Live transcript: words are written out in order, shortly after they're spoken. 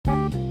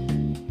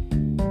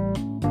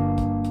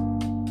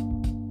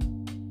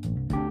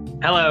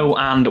Hello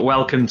and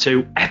welcome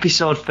to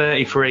episode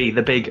 33,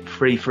 the big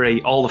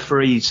free, all the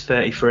frees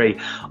 33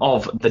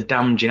 of the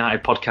Damned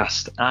United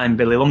podcast. I'm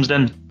Billy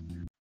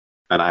Lumsden.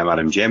 And I'm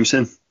Adam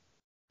Jameson.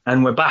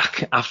 And we're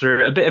back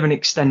after a bit of an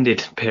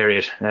extended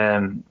period.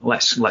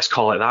 Let's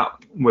call it that.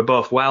 We're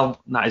both well.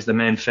 That is the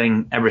main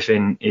thing.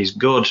 Everything is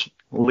good.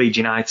 Leeds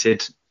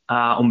United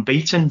are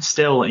unbeaten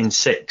still in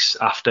 6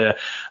 after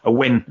a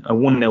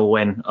 1-0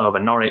 win over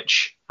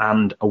Norwich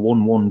and a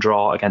 1-1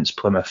 draw against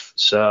Plymouth.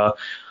 So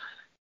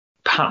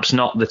perhaps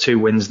not the 2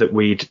 wins that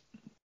we'd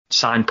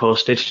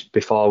signposted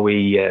before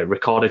we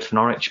recorded for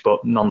Norwich,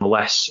 but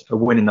nonetheless, a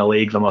win in the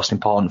league, the most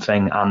important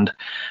thing, and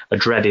a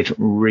dreaded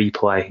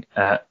replay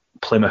at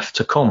Plymouth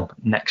to come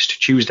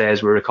next Tuesday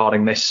as we're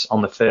recording this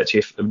on the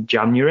 30th of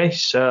January.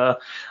 So,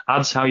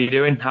 Ads, how are you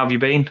doing? How have you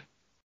been?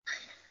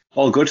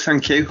 All good,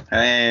 thank you.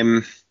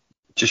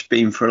 Just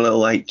been for a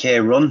little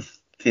 8k run,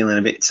 feeling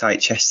a bit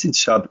tight-chested,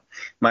 so I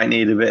might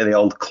need a bit of the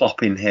old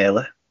Klopp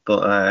inhaler.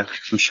 But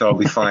I'm sure I'll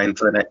be fine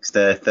for the next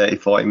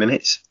 30-40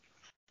 minutes.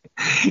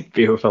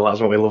 Beautiful. That's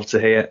what we love to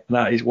hear.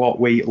 That is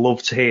what we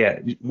love to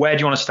hear. Where do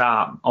you want to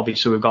start?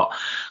 Obviously, we've got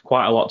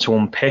quite a lot to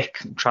unpick.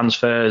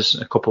 Transfers,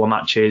 a couple of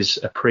matches,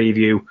 a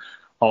preview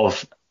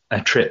of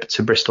a trip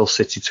to Bristol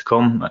City to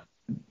come.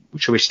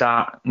 Should we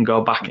start and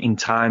go back in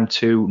time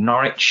to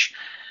Norwich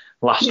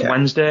last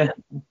Wednesday?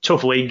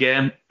 Tough league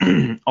game.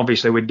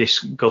 Obviously, we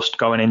discussed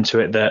going into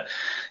it that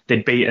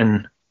they'd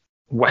beaten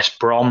West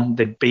Brom,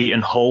 they'd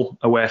beaten Hull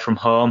away from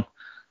home,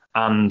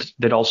 and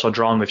they'd also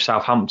drawn with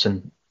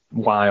Southampton,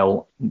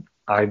 while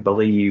I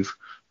believe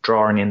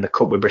drawing in the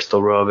cup with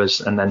Bristol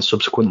Rovers and then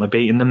subsequently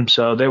beating them.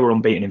 So they were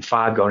unbeaten in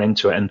 5 going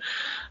into it, and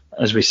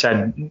as we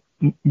said,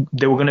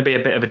 they were going to be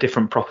a bit of a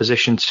different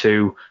proposition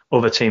to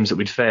other teams that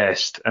we'd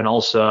faced, and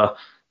also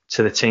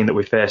to the team that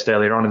we faced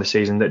earlier on in the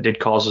season that did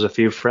cause us a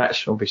few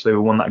threats. Obviously, we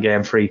won that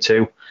game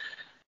 3-2,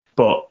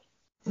 but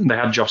they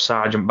had Josh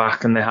Sargent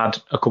back and they had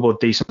a couple of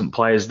decent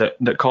players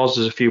that caused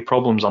us a few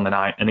problems on the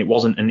night, and it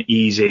wasn't an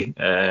easy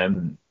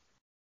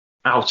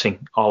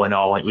outing all in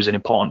all. It was an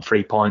important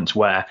 3 points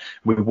where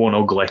we won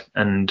ugly,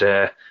 and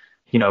there's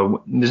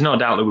no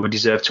doubt that we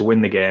deserved to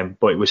win the game,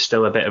 but it was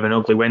still a bit of an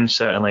ugly win,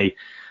 certainly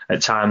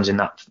at times in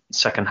that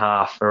second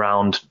half,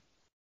 around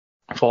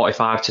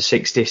 45 to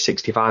 60,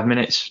 65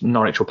 minutes.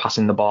 Norwich were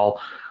passing the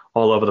ball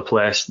all over the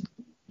place.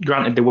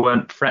 Granted, they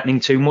weren't threatening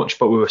too much,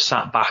 but we were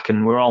sat back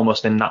and we were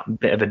almost in that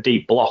bit of a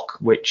deep block,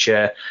 which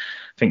I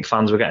think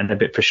fans were getting a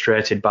bit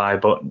frustrated by,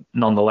 but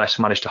nonetheless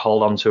managed to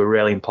hold on to a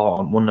really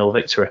important 1-0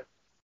 victory.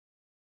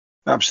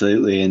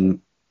 Absolutely,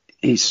 and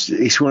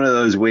it's one of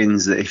those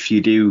wins that if you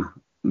do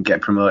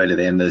get promoted at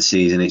the end of the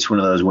season, it's one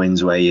of those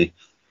wins where you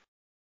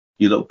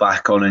look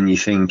back on and you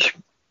think,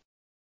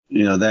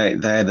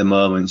 they're the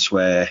moments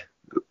where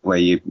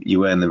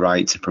you earn the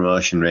right to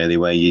promotion, really,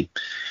 where you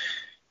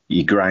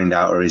grind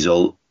out a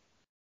result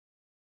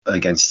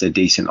against a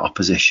decent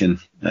opposition,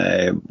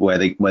 where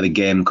the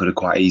game could have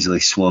quite easily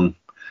swung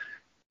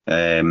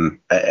and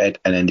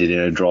ended in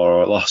a draw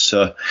or a loss.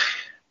 So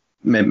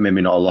maybe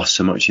not a loss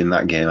so much in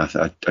that game.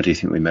 I do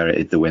think we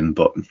merited the win,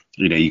 but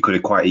you could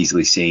have quite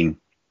easily seen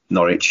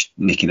Norwich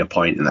nicking a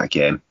point in that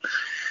game.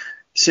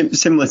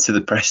 Similar to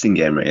the Preston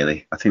game,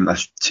 really. I think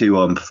that's 2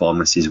 home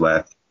performances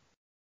where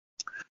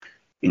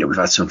we've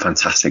had some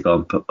fantastic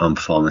home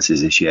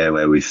performances this year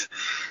where we've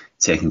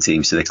taken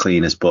teams to the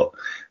cleaners, but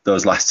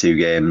those last 2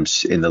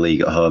 games in the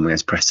league at home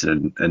against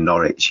Preston and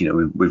Norwich,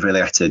 we've really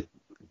had to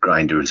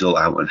grind a result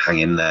out and hang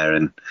in there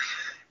and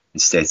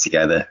stay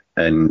together.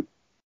 And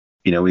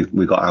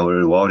we got our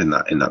reward in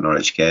that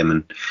Norwich game.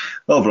 And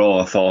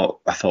overall, I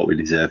thought we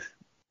deserved,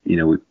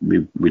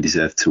 we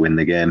deserved to win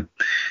the game.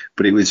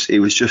 But it was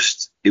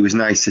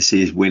nice to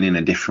see us win in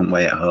a different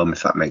way at home,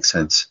 if that makes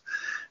sense.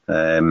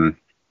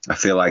 I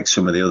feel like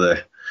some of the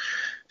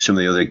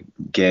other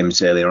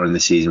games earlier on in the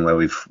season where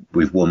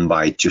we've won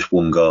by just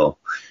 1 goal,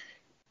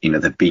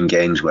 there've been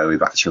games where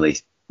we've actually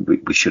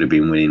we should have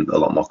been winning a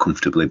lot more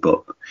comfortably.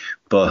 But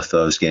both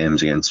those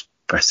games against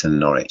Preston and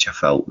Norwich, I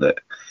felt that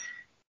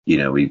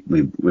we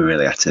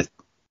really had to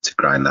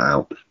grind that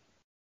out.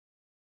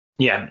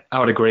 Yeah, I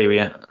would agree with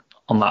you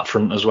on that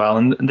front as well.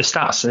 And the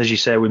stats, as you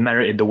say, we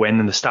merited the win,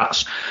 and the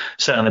stats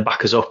certainly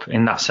back us up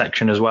in that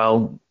section as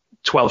well.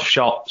 12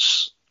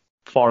 shots,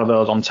 4 of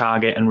those on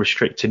target, and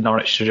restricted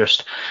Norwich to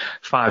just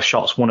 5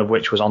 shots, 1 of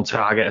which was on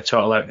target, a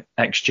total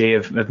XG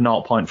of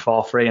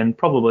 0.43, and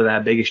probably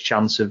their biggest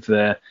chance of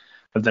the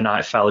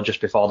night fell just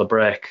before the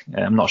break.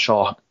 I'm not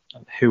sure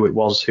who it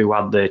was who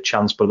had the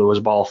chance, but there was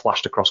a ball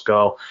flashed across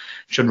goal.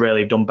 Should really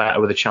have done better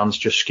with a chance,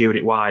 just skewed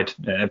it wide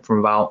from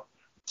about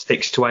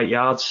 6 to 8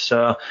 yards.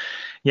 So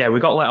yeah, we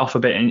got let off a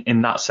bit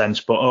in that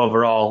sense, but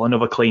overall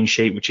another clean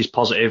sheet, which is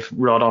positive.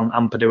 Rodon,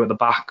 Ampadu at the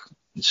back.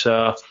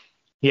 So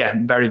yeah,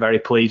 very, very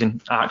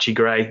pleasing. Archie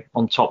Gray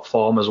on top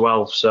form as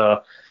well.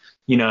 So,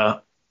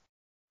 it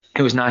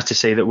was nice to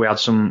see that we had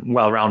some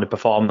well-rounded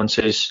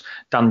performances.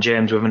 Dan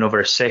James with another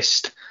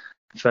assist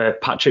for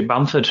Patrick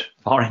Bamford,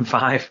 4 in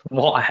 5.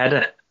 What a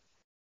header.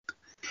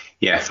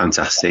 Yeah,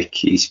 fantastic.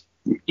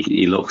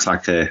 He looks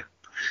like a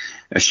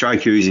a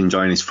striker who's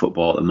enjoying his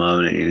football at the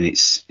moment, and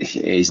it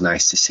is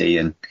nice to see.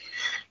 And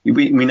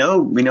we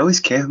know he's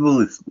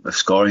capable of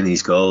scoring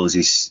these goals.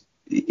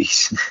 He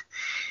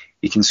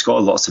can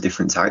score lots of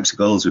different types of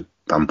goals with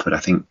Bamford. I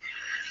think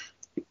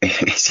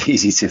it's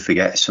easy to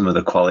forget some of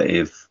the quality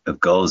of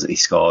goals that he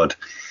scored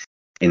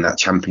in that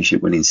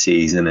championship winning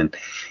season and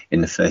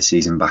in the first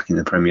season back in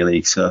the Premier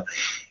League. So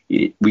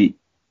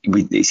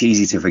it's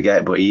easy to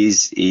forget, but he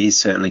is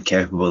certainly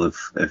capable of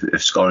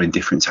scoring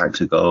different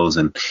types of goals,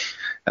 and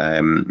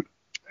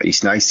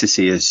it's nice to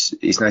see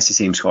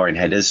him scoring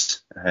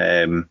headers.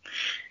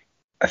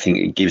 I think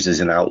it gives us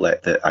an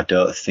outlet that I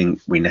don't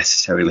think we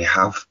necessarily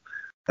have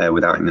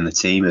without him in the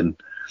team,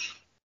 and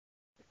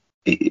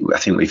I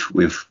think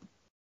we've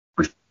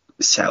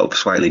set up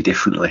slightly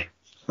differently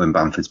when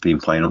Bamford's been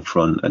playing up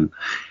front, and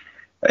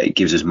it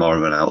gives us more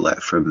of an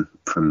outlet from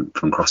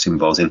crossing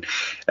balls in.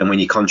 And when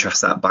you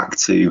contrast that back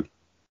to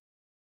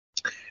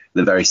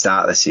the very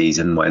start of the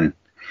season when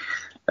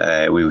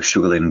we were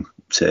struggling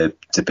to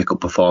pick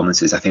up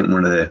performances, I think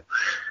one of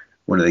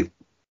the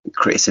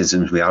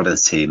criticisms we had of the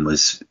team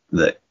was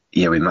that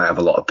we might have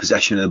a lot of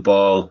possession of the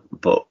ball,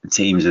 but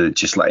teams are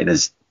just letting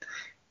us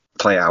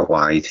play out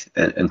wide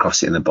and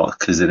cross it in the box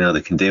because they know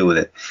they can deal with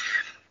it.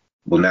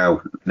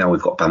 Well, now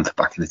we've got Bamford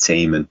back in the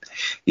team, and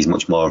he's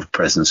much more of a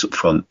presence up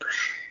front.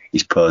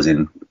 He's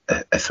posing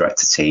a threat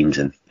to teams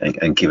and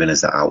giving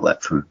us that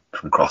outlet from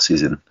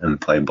crosses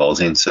and playing balls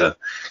in. So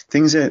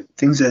things are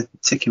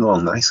ticking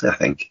along nicely, I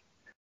think.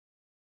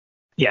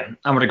 Yeah,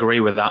 I would agree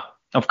with that.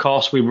 Of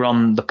course, we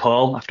run the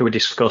poll after we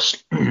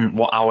discussed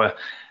what our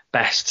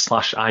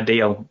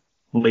best/ideal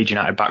Leeds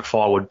United back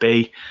four would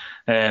be.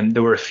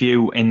 There were a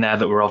few in there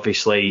that were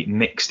obviously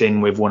mixed in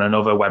with one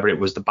another, whether it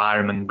was the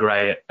Byram and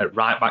Gray at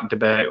right back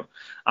debate,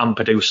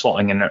 Ampadu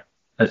slotting in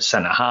at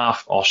centre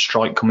half, or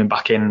Strike coming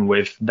back in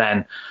with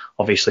then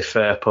obviously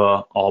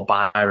Firpo or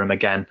Byram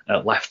again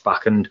at left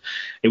back. And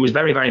it was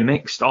very, very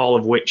mixed, all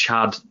of which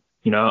had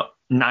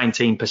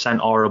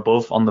 19% or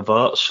above on the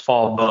votes,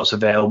 4 votes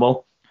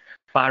available.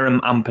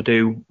 Byram,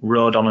 Ampadu,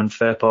 Rodon and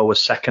Firpo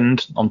was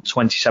second on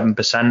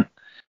 27%.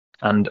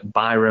 And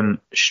Byram,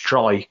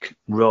 Strike,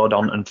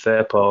 Rodon and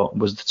Firpo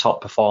was the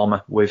top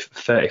performer with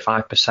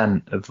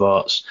 35% of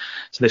votes.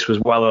 So this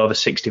was well over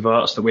 60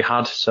 votes that we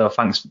had. So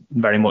thanks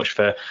very much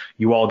for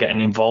you all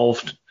getting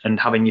involved and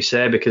having your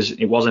say, because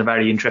it was a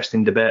very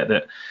interesting debate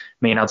that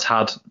me and Ads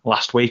had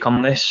last week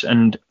on this,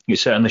 and it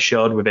certainly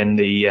showed within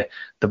the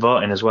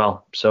voting as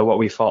well. So what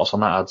were your thoughts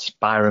on that, Ads?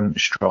 Byram,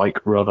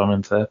 Strike, Rodon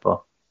and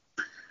Firpo.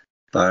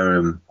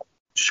 Byram,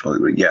 Strike,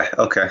 yeah,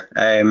 okay.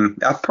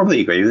 I'd probably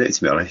agree with it,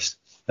 to be honest.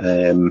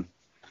 I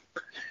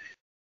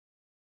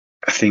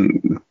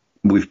think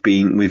we've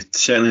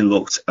certainly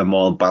looked a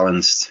more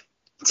balanced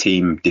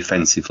team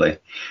defensively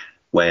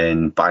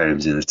when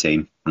Byram's in the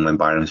team and when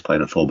Byram's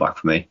playing at fullback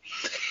for me.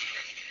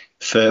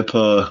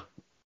 Firpo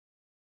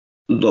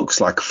looks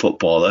like a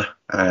footballer,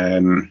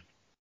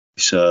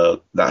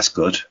 so that's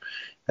good.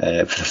 For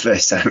the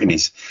first time in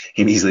his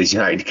Leeds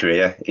United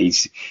career,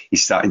 he's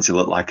starting to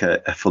look like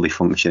a fully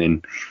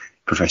functioning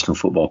professional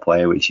football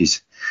player, which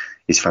is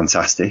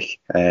fantastic.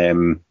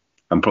 I'm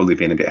probably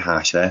being a bit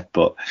harsh there,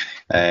 but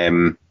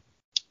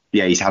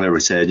he's had a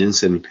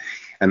resurgence, and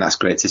that's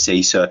great to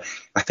see. So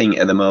I think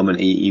at the moment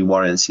he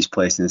warrants his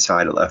place in the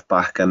side at left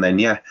back, and then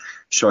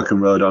Strike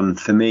and Rodon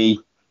for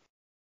me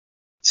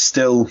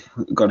still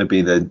got to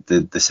be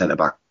the centre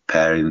back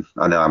pairing.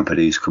 I know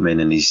Ampadu's come in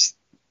and he's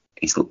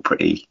looked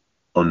pretty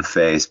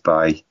unfazed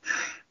by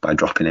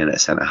dropping in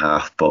at centre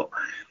half, but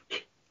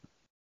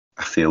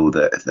I feel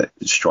that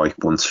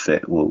Strike, once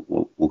fit,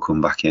 will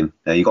come back in.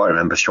 You got to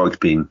remember Strike's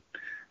been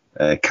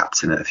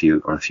captain on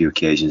a few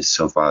occasions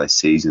so far this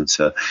season,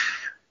 so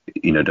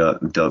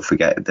don't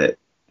forget that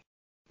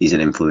he's an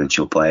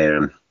influential player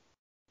and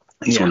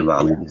he's one of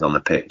our leaders on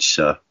the pitch.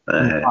 So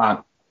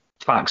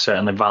Fact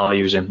certainly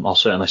values him, or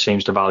certainly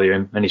seems to value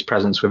him and his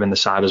presence within the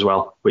side as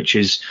well, which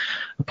is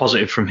a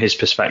positive from his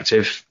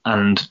perspective.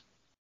 And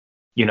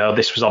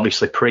this was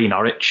obviously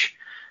pre-Norwich.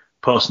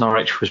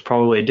 Post-Norwich was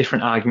probably a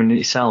different argument in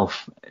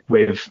itself,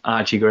 with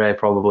Archie Gray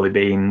probably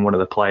being one of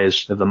the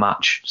players of the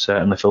match,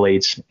 certainly for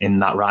Leeds, in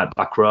that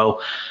right-back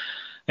role.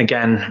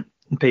 Again,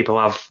 people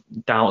have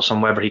doubts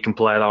on whether he can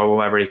play there or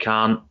whether he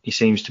can't. He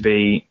seems to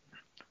be,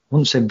 I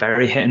wouldn't say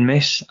very hit and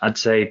miss. I'd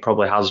say he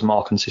probably has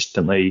more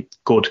consistently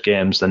good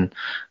games than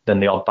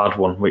the odd bad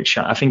one, which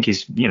I think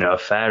is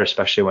fair,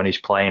 especially when he's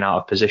playing out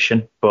of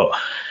position. But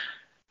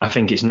I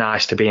think it's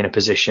nice to be in a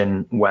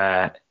position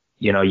where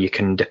you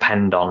can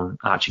depend on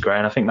Archie Gray,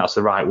 and I think that's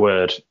the right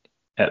word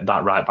at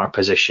that right back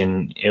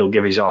position. He'll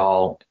give his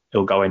all.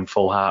 He'll go in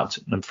full heart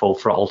and full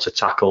throttle to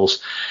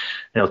tackles.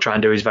 And he'll try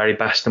and do his very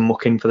best and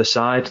muck in for the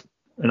side.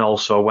 And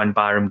also when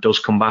Byram does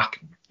come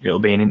back, it'll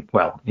be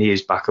he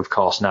is back of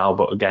course now,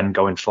 but again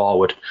going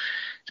forward,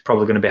 it's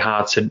probably going to be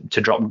hard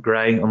to drop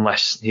Gray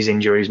unless his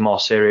injury is more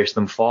serious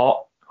than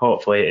thought.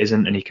 Hopefully it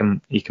isn't, and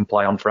he can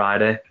play on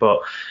Friday.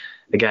 But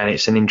again,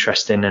 it's an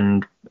interesting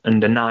and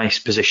a nice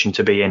position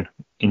to be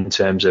in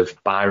terms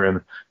of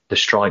Byram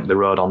strike the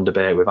road on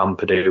debate with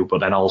Ampadu, but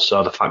then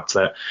also the fact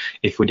that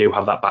if we do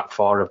have that back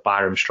four of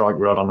Byram, Strike,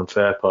 Rodon and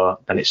Firpo,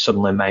 then it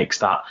suddenly makes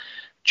that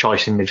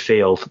choice in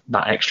midfield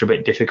that extra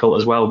bit difficult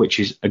as well, which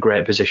is a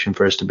great position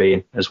for us to be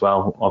in as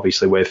well.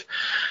 Obviously with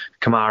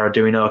Kamara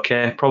doing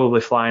okay,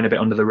 probably flying a bit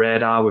under the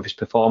radar with his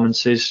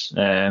performances.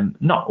 I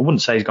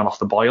wouldn't say he's gone off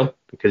the boil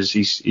because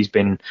he's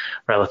been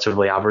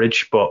relatively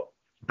average, but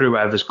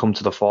Gruev has come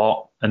to the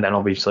fore, and then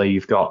obviously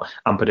you've got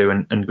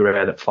Ampadu and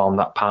Gray that formed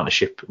that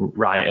partnership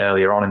right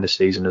earlier on in the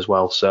season as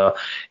well. So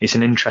it's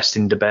an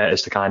interesting debate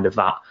as to kind of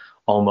that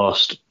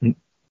almost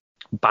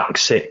back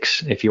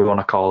six, if you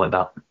want to call it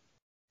that.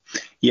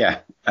 Yeah,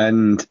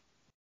 and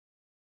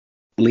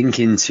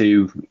linking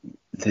to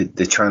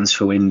the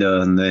transfer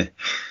window and the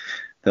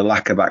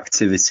lack of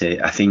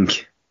activity, I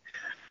think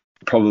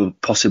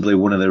possibly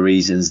one of the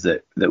reasons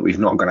that we've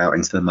not gone out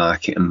into the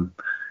market and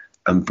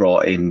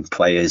brought in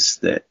players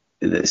that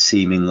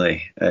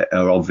seemingly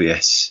are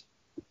obvious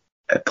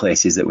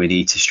places that we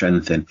need to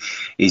strengthen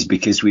is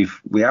because we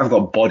have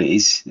got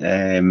bodies.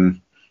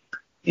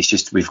 It's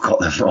just we've got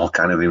them all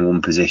kind of in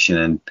one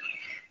position,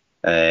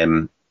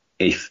 and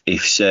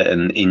if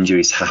certain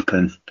injuries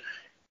happen,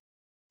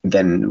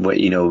 then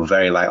we're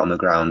very light on the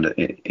ground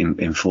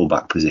in full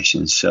back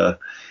positions. So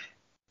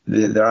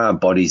there are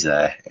bodies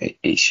there.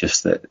 It's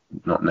just that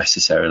not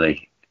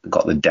necessarily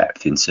got the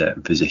depth in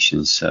certain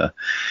positions. So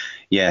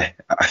yeah,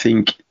 I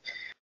think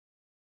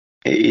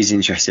it is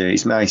interesting.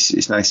 It's nice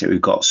that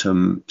we've got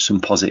some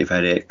positive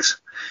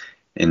headaches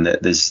in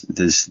that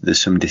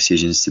there's some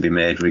decisions to be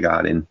made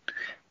regarding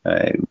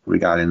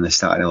the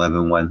starting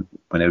 11 when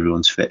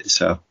everyone's fit.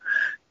 So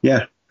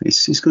yeah,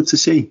 it's good to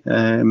see.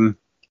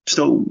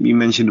 Still, you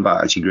mentioned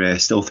about Archie Gray. I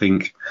still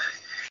think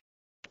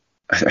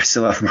I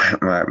still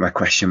have my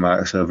question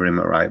marks over him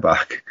at right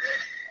back.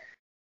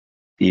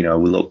 We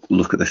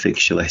look at the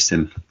fixture list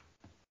and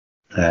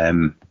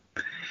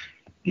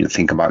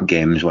think about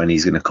games when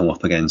he's going to come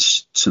up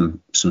against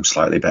some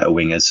slightly better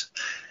wingers.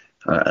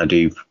 I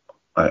do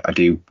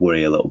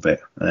worry a little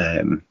bit.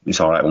 It's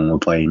all right when we're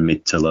playing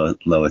mid to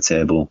lower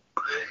table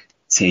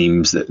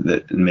teams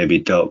that maybe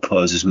don't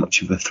pose as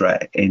much of a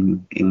threat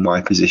in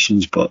wide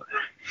positions, but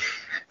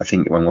I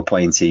think when we're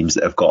playing teams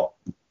that have got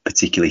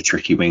particularly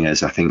tricky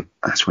wingers, I think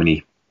that's when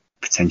he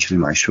potentially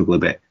might struggle a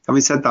bit.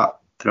 Having said that,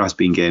 there has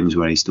been games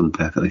where he's done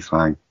perfectly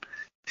fine.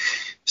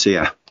 So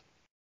yeah,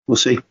 we'll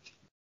see.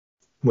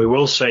 We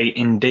will see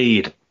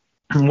indeed.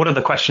 One of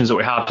the questions that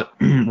we had,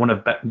 one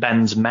of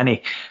Ben's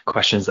many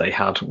questions that he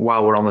had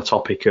while we're on the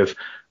topic of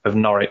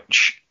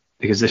Norwich,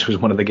 because this was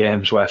one of the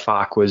games where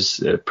Farke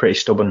was pretty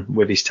stubborn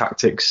with his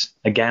tactics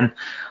again.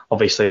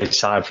 Obviously,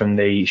 aside from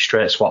the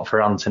straight swap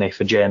for Anthony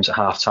for James at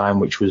half-time,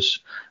 which was,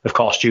 of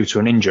course, due to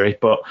an injury.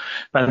 But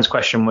Ben's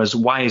question was,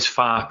 why is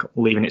Farke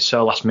leaving it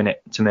so last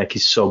minute to make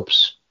his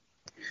subs?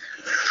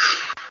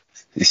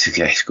 It's a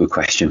good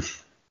question.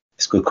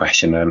 It's a good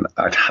question, and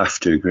I'd have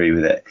to agree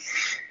with it.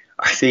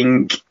 I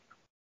think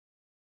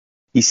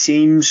he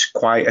seems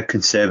quite a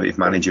conservative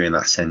manager in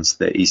that sense,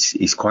 that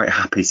he's quite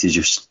happy to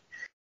just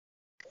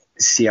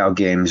see how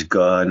games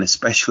go, and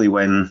especially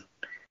when,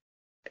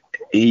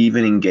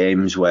 even in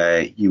games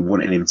where you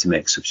wanted him to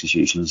make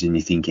substitutions and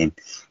you're thinking,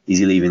 is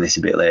he leaving this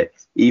a bit late?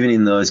 Even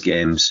in those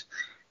games,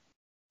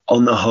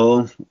 on the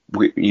whole,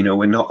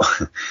 we're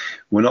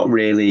not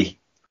really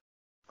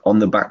on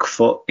the back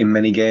foot in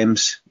many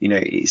games.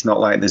 It's not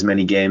like there's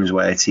many games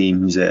where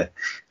teams are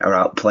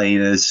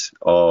outplaying us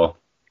or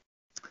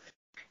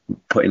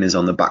putting us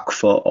on the back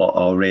foot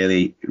or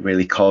really,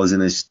 really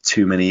causing us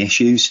too many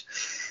issues.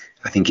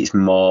 I think it's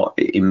more,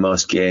 in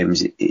most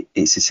games,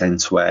 it's a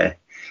sense where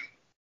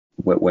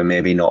we're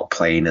maybe not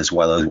playing as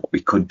well as what we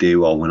could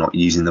do, or we're not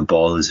using the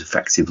ball as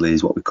effectively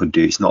as what we could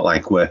do. It's not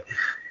like we're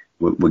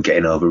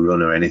getting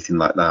overrun or anything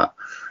like that.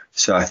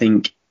 So I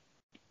think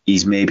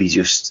he's maybe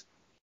just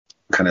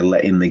kind of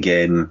letting the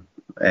game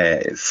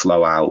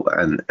flow out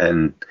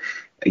and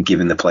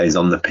giving the players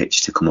on the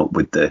pitch to come up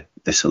with the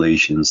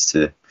solutions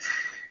to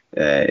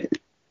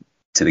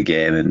the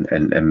game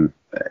and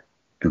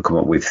come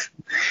up with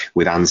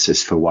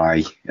answers for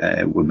why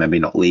we're maybe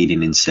not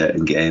leading in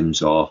certain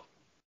games or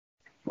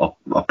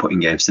putting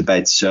games to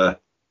bed. So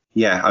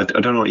yeah, I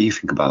don't know what you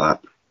think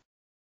about that.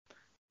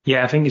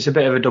 Yeah, I think it's a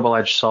bit of a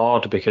double-edged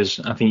sword, because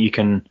I think you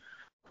can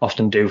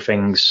often do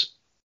things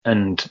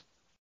and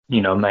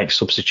make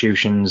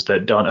substitutions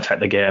that don't affect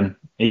the game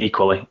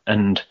equally.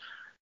 And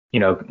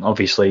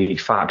obviously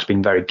Farke's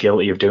been very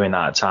guilty of doing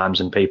that at times,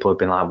 and people have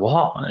been like,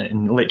 what?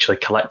 And literally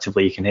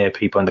collectively you can hear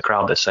people in the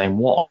crowd that are saying,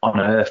 what on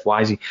earth?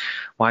 Why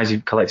is he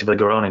collectively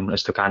groaning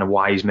as to kind of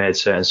why he's made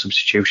certain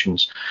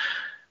substitutions?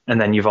 And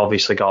then you've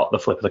obviously got the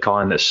flip of the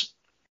coin that's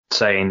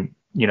saying,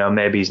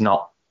 maybe he's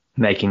not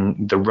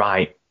making the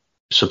right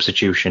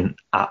substitution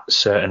at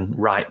certain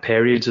right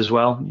periods as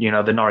well.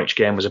 The Norwich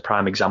game was a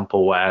prime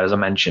example where, as I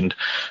mentioned,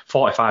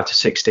 45 to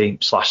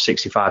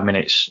 60/65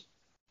 minutes,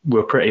 we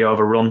were pretty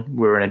overrun.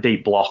 We were in a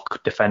deep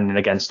block defending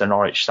against the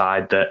Norwich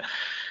side that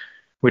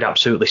we'd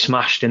absolutely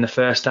smashed in the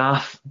first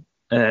half.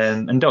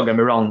 And don't get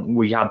me wrong,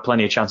 we had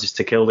plenty of chances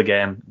to kill the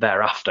game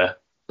thereafter.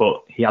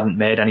 but he hadn't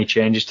made any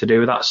changes to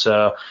do that.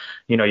 So,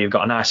 you've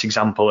got a nice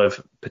example of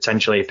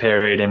potentially a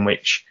period in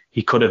which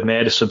he could have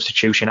made a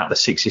substitution at the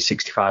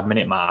 65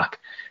 minute mark,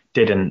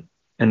 didn't,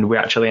 and we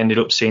actually ended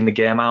up seeing the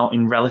game out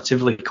in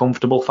relatively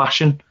comfortable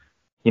fashion.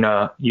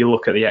 You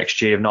look at the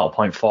XG of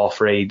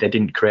 0.43, they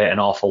didn't create an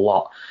awful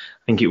lot.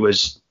 I think it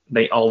was,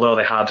 although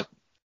they had,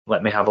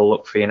 let me have a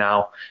look for you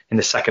now, in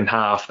the second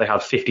half, they had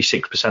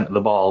 56% of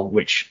the ball,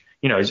 which,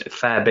 is a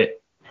fair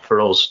bit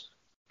for us,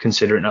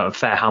 considering a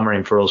fair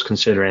hammering for us,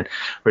 considering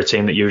we're a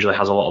team that usually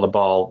has a lot of the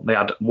ball. They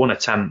had one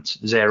attempt,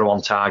 0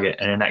 on target,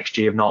 and an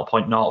XG of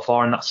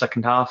 0.04 in that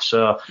second half.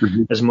 So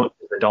as much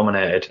as they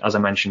dominated, as I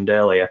mentioned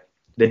earlier,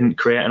 they didn't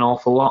create an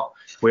awful lot.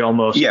 We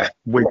almost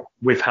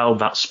withheld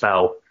that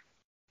spell,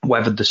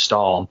 weathered the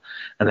storm,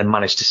 and then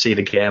managed to see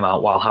the game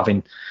out while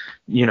having,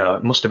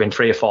 it must have been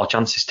 3 or 4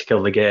 chances to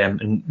kill the game,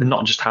 and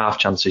not just half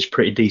chances,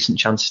 pretty decent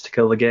chances to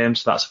kill the game.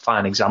 So that's a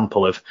fine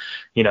example of,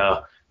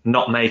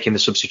 not making the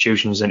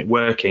substitutions and it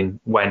working,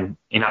 when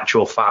in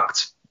actual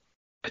fact,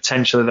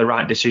 potentially the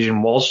right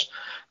decision was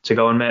to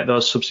go and make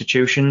those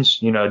substitutions.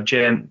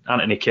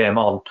 Anthony came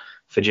on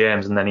for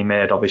James, and then he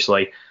made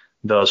obviously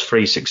those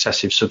 3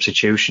 successive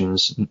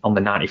substitutions on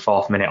the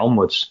 94th minute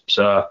onwards.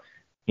 So,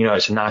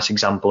 it's a nice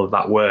example of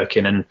that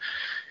working and,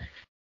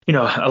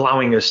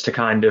 allowing us to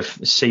kind of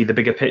see the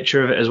bigger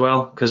picture of it as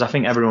well, because I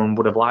think everyone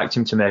would have liked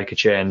him to make a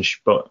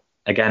change. But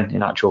again,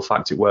 in actual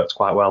fact, it worked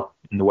quite well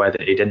in the way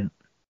that he didn't.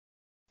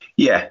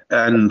 Yeah,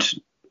 and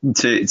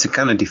to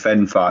kind of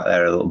defend Fart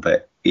there a little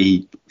bit,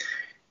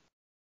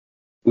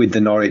 with the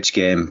Norwich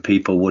game,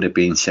 people would have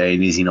been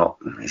saying, is he not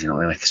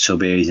like a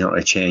sub here? He's not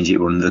going to change it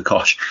under the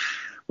cosh.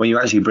 When you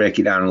actually break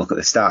it down and look at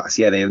the stats,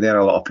 they had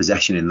a lot of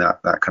possession in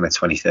that kind of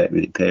 20-30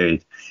 minute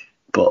period,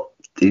 but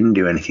they didn't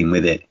do anything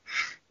with it.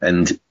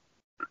 And,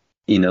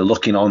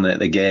 looking on at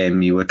the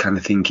game, you were kind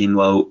of thinking,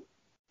 well,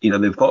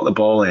 they've got the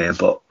ball here,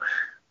 but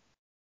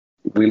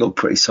we look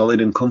pretty solid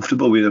and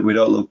comfortable. We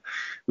don't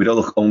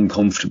look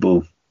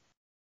uncomfortable,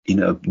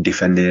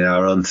 defending in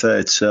our own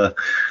third. So,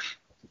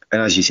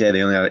 and as you say,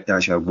 they only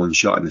actually had 1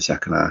 shot in the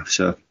second half.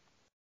 So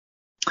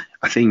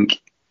I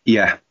think,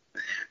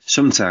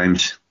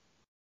 sometimes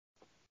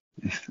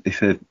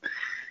if it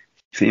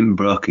ain't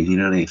broken, you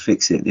don't need to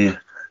fix it, yeah.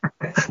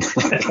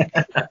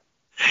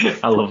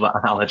 I love that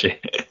analogy.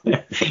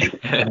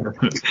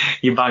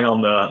 You bang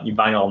on though. You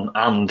bang on,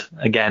 and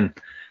again,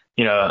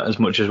 as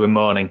much as we're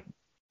moaning,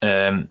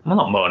 well,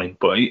 not moaning,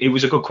 but it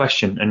was a good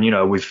question,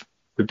 and we've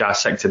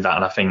dissected that,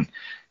 and I think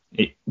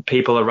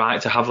people are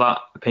right to have that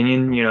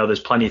opinion. There's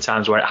plenty of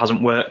times where it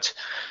hasn't worked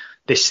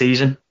this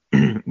season,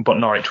 but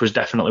Norwich was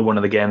definitely one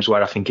of the games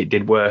where I think it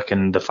did work,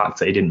 and the fact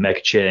that he didn't make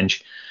a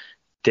change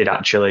did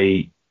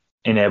actually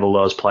enable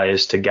those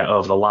players to get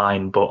over the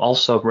line, but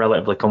also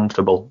relatively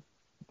comfortably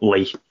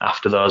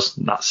after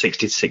that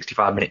 60 to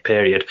 65 minute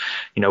period.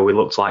 We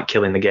looked like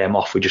killing the game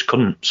off. We just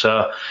couldn't.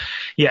 So,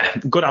 yeah,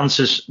 good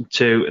answers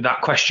to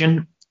that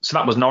question. So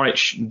that was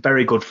Norwich.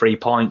 Very good 3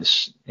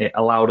 points. It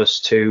allowed us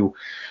to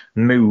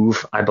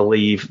move, I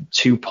believe,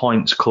 2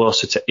 points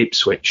closer to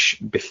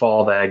Ipswich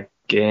before their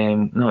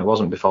game. No, it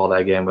wasn't before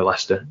their game with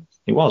Leicester.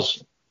 It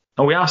was.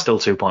 Oh, we are still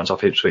 2 points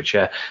off Ipswich.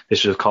 Yeah,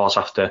 this was, of course,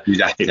 after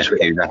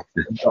Ipswich got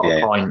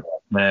a point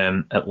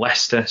at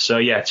Leicester. So,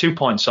 2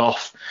 points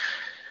off.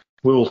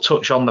 We'll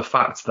touch on the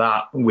fact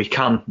that we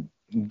can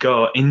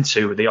go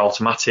into the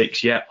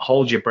automatics. Yeah,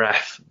 hold your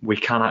breath. We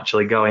can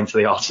actually go into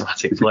the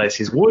automatic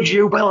places. Would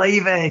you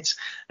believe it?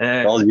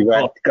 Hold your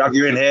breath. Grab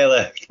your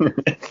inhaler.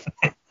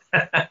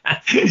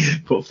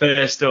 But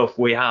first up,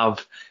 we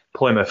have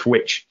Plymouth,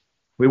 which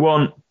we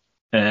won't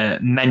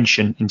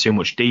mention in too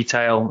much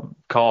detail.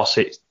 Of course,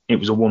 it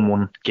was a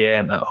 1-1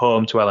 game at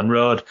home to Ellen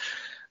Road.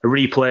 A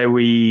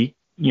replay,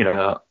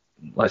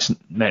 let's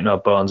make no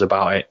bones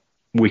about it,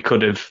 we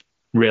could have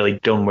really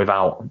done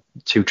without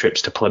 2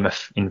 trips to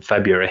Plymouth in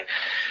February.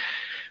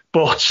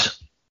 But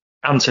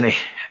Anthony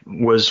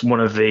was one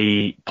of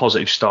the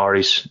positive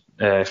stories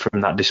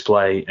from that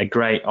display. A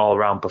great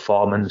all-round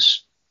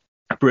performance,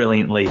 a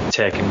brilliantly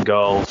taken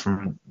goal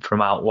from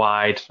out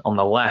wide on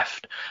the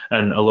left,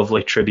 and a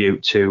lovely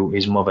tribute to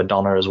his mother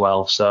Donna as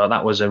well. So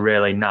that was a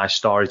really nice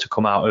story to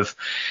come out of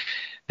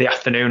the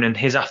afternoon, and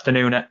his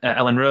afternoon at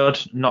Ellen Road.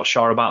 Not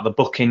sure about the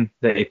booking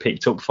that he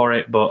picked up for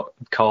it, but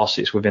of course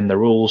it's within the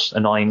rules,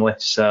 annoyingly.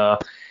 So,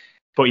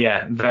 but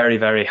yeah, very,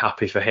 very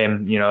happy for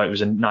him. It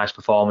was a nice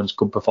performance,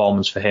 good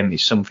performance for him.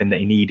 It's something that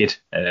he needed.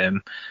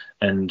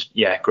 And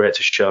yeah, great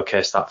to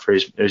showcase that for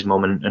his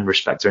mum and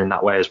respect her in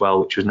that way as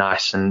well, which was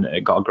nice, and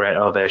it got a great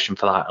ovation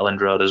for that at Ellen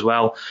Road as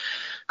well.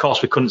 Of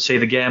course, we couldn't see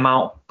the game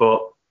out,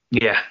 but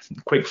yeah,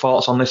 quick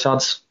thoughts on this,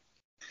 ads?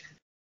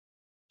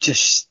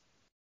 Just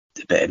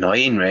a bit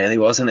annoying, really,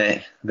 wasn't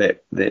it?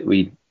 That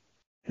we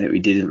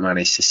didn't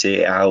manage to see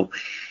it out.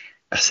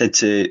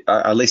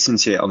 I listened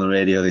to it on the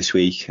radio this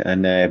week,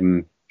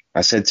 and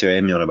I said to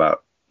Amy on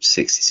about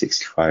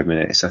 65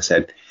 minutes, I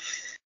said,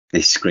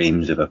 this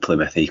screams of a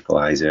Plymouth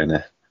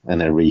equaliser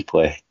and a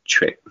replay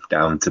trip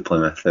down to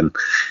Plymouth, and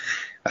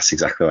that's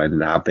exactly what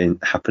ended up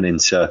happening.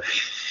 So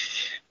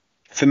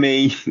for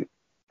me,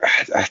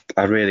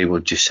 I really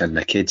would just send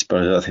the kids,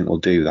 but I don't think we'll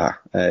do that.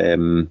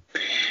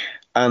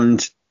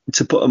 And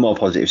to put a more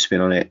positive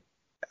spin on it,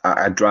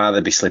 I'd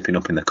rather be slipping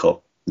up in the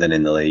cup than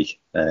in the league.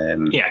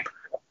 Yeah,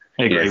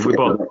 I agree. We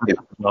both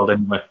well,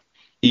 didn't we?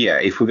 Yeah,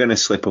 if we're going to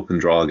slip up and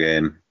draw a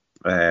game,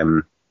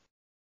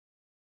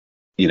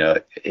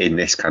 in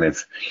this kind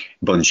of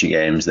bunch of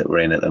games that we're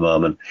in at the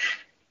moment,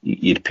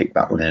 you'd pick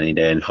that one any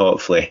day, and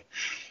hopefully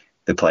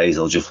the players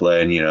will just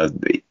learn,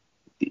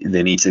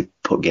 they need to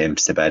put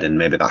games to bed, and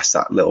maybe that's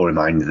that little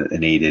reminder that they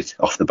needed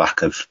off the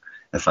back of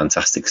a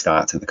fantastic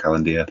start to the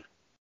calendar year.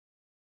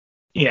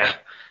 Yeah,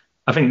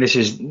 I think this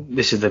is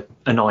the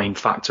annoying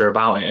factor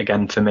about it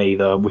again for me,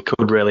 though. We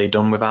could really have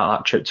done without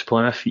that trip to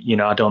Plymouth.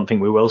 I don't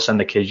think we will send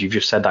the kids. You've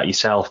just said that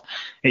yourself.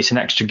 It's an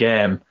extra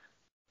game,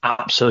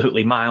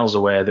 absolutely miles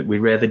away, that we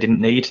really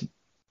didn't need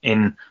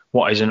in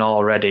what is an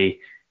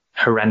already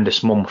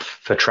horrendous month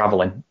for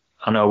travelling.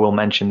 I know we'll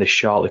mention this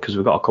shortly because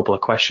we've got a couple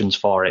of questions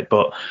for it,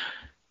 but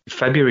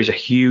February is a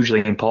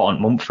hugely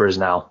important month for us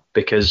now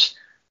because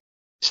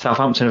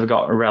Southampton have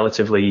got a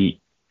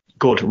relatively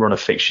good run of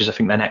fixtures. I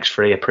think their next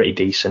three are pretty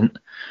decent.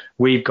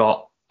 We've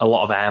got a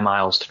lot of air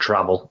miles to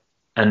travel,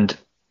 and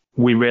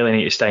we really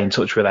need to stay in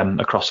touch with them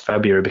across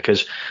February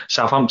because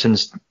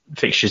Southampton's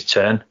fixtures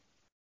turn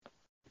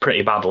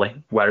pretty badly,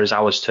 whereas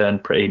ours turn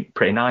pretty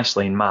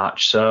nicely in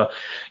March. So,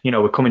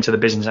 we're coming to the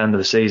business end of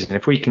the season.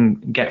 If we can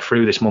get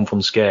through this month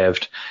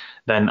unscathed,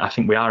 then I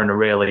think we are in a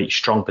really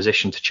strong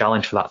position to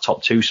challenge for that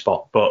top 2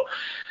 spot. But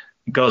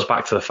it goes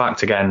back to the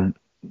fact again,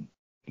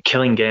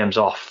 killing games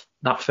off.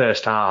 That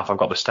first half, I've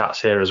got the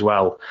stats here as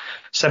well.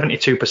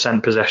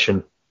 72%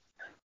 possession.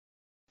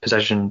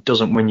 Possession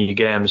doesn't win you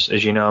games,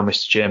 as you know,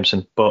 Mr.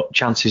 Jameson, but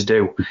chances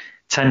do.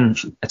 10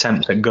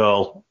 attempts at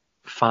goal,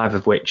 5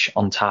 of which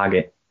on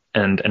target,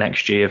 and an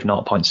XG of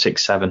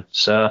 0.67.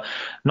 So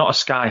not a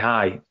sky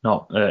high,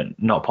 not 0.67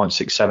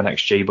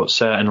 XG, but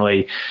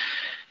certainly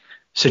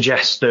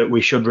suggests that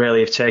we should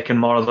really have taken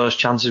more of those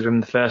chances in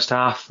the first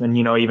half. And,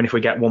 even if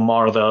we get one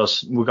more of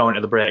those, we're going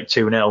to the break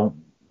 2-0.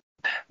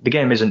 The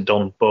game isn't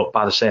done, but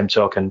by the same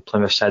token,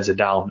 Plymouth's heads are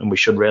down, and we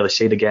should really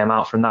see the game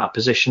out from that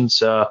position.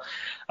 So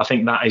I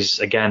think that is,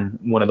 again,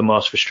 one of the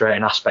most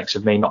frustrating aspects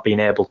of me not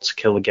being able to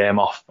kill the game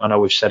off. I know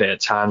we've said it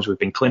at times, we've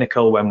been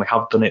clinical when we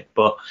have done it,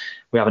 but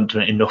we haven't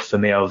done it enough for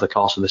me over the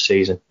course of the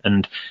season.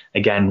 And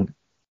again,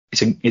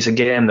 it's a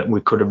game that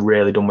we could have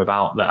really done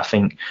without, that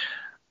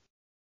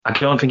I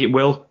don't think it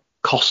will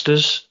cost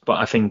us, but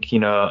I think,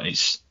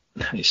 it's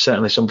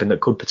certainly something that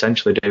could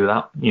potentially do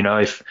that.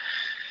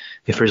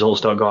 If results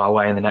don't go our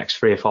way in the next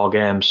 3 or 4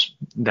 games,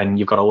 then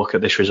you've got to look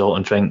at this result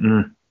and think,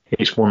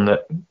 it's one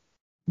that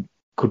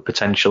could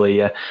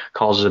potentially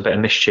cause us a bit of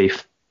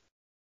mischief.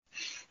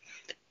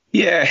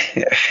 Yeah,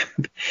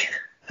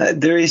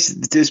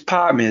 there's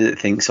part of me that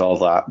thinks all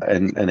that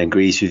and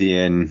agrees with you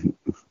and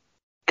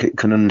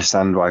can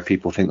understand why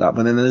people think that.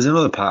 But then there's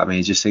another part of me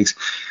who just thinks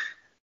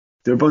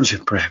they're a bunch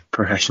of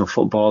professional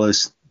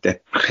footballers. They're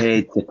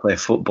paid to play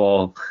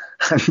football,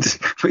 and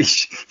we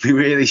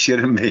really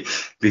shouldn't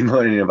be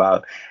moaning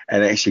about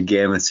an extra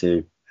game or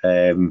two.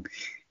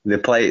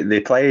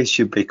 The players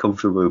should be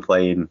comfortable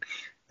playing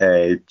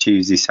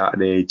Tuesday,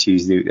 Saturday,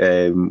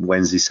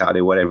 Wednesday,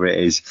 Saturday, whatever it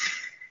is.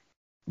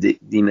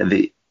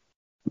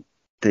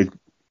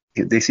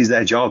 This is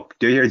their job.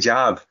 Do your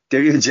job,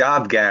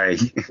 Gary.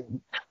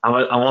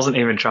 I wasn't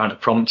even trying to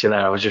prompt you there.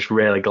 I was just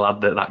really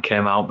glad that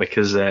came out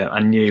because I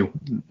knew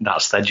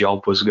that's their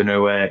job was going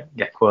to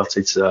get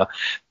quoted. So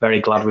very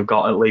glad we've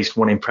got at least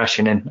one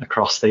impression in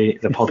across the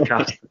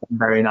podcast.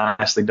 Very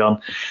nicely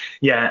done.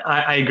 Yeah,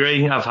 I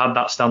agree. I've had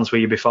that stance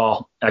with you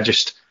before.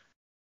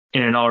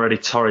 In an already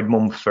torrid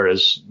month for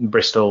us,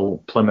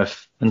 Bristol,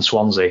 Plymouth and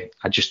Swansea,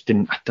 I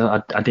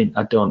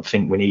don't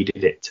think we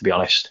needed it, to be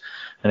honest.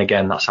 And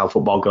again, that's how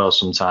football goes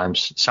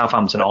sometimes.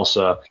 Southampton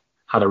also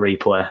had a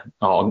replay,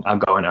 or I'm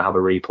going to have a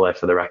replay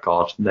for the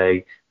record.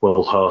 They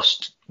will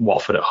host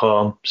Watford at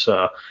home,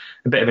 so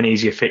a bit of an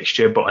easier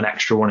fixture, but an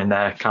extra one in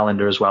their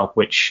calendar as well,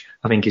 which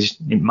I think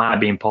it might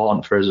be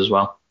important for us as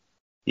well.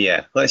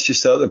 Yeah, let's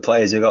just hope the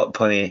players have got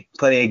plenty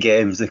of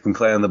games they can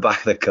play on the back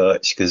of the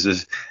coach,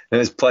 because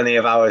there's plenty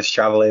of hours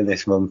travelling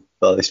this month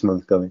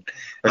coming.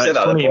 I said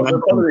that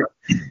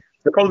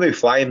they'll probably be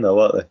flying though,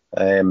 won't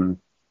they?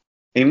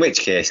 In which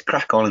case,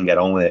 crack on and get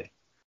on with it.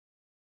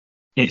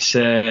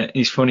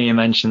 It's funny you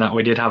mentioned that.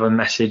 We did have a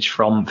message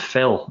from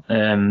Phil.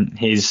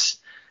 His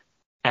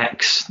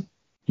ex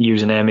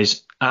username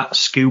is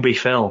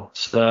 @ScoobyPhil.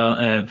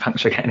 So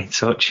thanks for getting in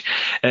touch.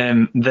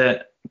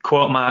 The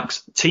quote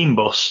marks team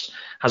bus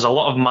has a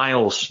lot of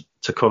miles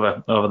to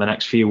cover over the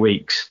next few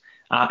weeks.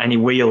 Are any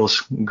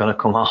wheels going to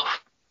come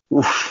off?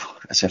 Oof,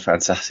 that's a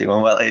fantastic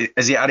one. Well,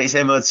 has it had its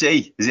MOT?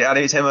 Has it had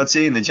its MOT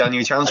in the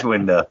January transfer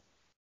window?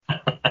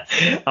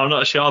 I'm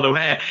not sure. The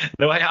way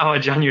our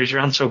January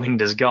transfer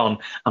window's gone,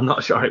 I'm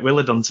not sure it will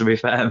have done, to be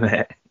fair,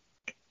 mate.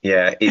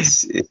 Yeah,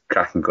 it's a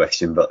cracking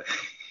question, but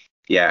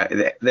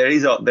yeah, there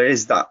is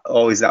always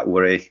that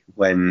worry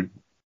when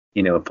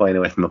we're playing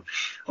away from them.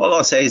 All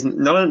I'll say is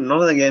none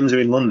of the games are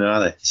in London,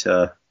 are they?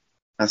 So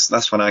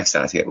That's when I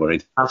start to get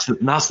worried. That's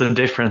the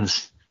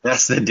difference.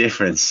 That's the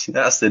difference.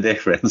 That's the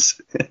difference.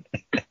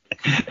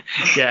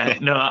 Yeah,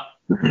 no,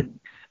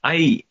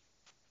 I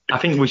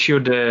think we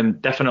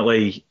should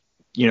definitely,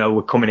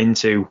 we're coming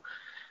into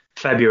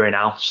February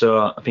now, so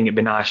I think it'd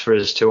be nice for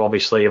us to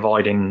obviously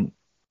avoiding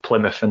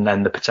Plymouth and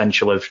then the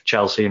potential of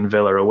Chelsea or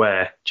Villa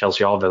away.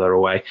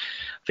 I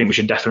think we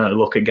should definitely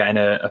look at getting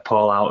a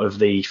poll out of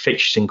the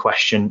fixtures in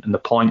question and the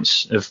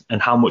points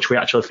and how much we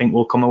actually think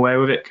we'll come away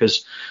with it,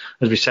 because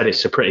as we said,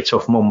 it's a pretty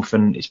tough month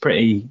and it's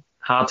pretty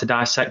hard to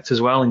dissect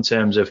as well in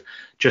terms of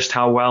just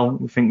how well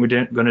we think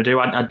we're going to do.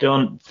 I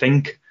don't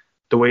think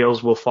the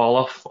wheels will fall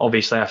off.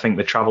 Obviously, I think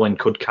the travelling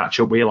could catch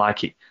up with you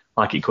like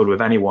it could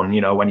with anyone.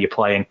 When you're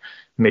playing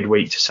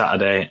midweek to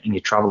Saturday and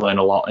you're travelling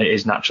a lot, it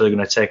is naturally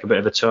going to take a bit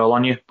of a toll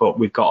on you. But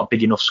we've got a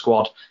big enough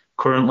squad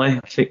currently.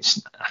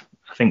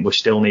 I think we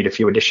still need a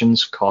few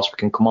additions. Of course, we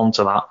can come on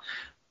to that.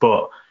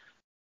 But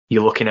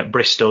you're looking at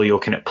Bristol, you're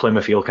looking at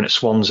Plymouth, you're looking at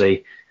Swansea.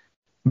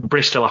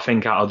 Bristol, I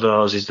think, out of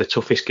those is the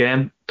toughest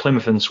game.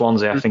 Plymouth and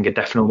Swansea, I think, are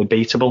definitely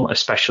beatable,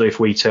 especially if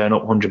we turn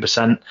up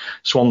 100%.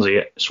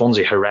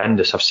 Swansea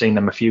horrendous. I've seen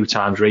them a few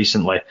times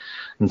recently,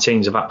 and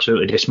teams have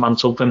absolutely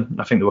dismantled them.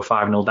 I think they were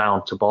 5-0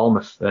 down to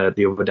Bournemouth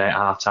the other day at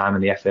half-time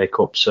in the FA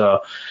Cup.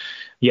 So,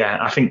 yeah,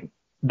 I think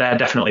they're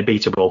definitely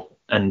beatable,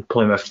 and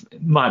Plymouth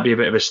might be a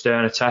bit of a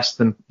sterner test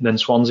than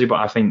Swansea, but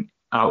I think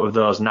out of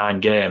those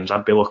 9 games,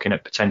 I'd be looking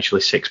at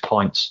potentially 6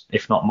 points,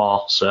 if not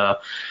more. So,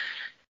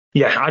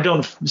 yeah, I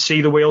don't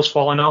see the wheels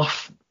falling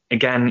off.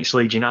 Again, it's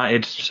Leeds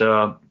United,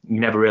 so you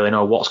never really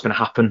know what's going to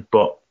happen.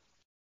 But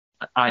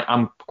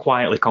I'm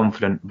quietly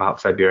confident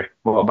about February.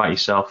 What about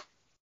yourself?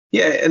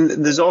 Yeah, and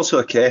there's also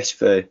a case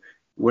for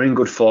we're in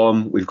good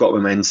form, we've got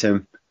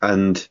momentum,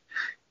 and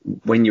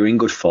when you're in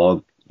good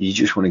form, you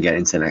just want to get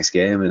into the next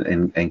game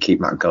and keep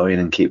that going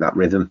and keep that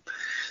rhythm.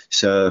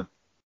 So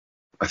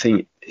I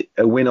think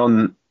a win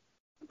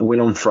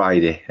on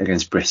Friday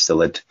against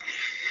Bristol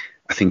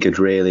I think it'd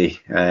really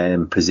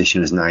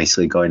position us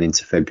nicely going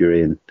into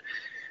February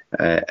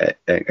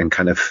and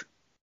kind of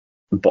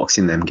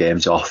boxing them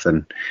games off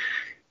and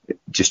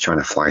just trying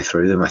to fly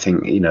through them. I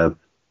think,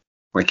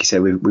 like you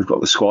said, we've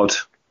got the squad.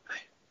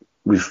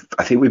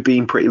 I think we've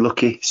been pretty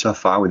lucky so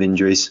far with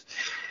injuries.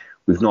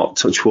 We've not,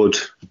 touched wood,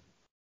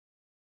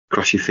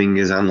 cross your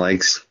fingers and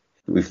legs.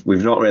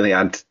 We've not really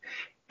had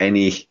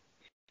any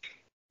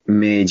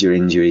major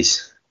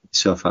injuries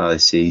so far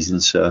this season.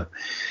 So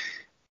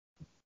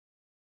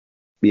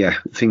yeah,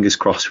 fingers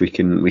crossed we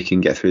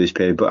can get through this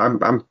period. But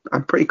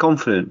I'm pretty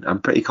confident.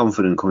 I'm pretty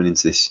confident coming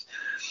into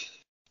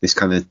this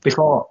kind of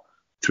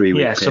 3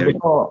 week period.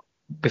 So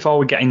before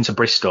we get into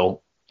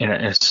Bristol in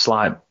a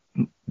slight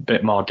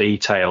bit more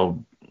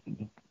detail,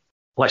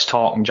 let's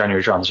talk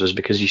January transfers,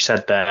 because you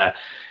said there,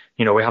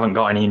 we haven't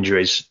got any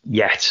injuries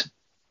yet.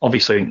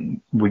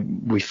 Obviously,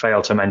 we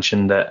failed to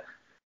mention that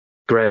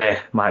Gray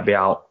might be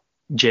out,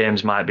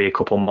 James might be a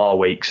couple more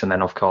weeks, and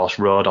then of course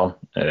Rodon,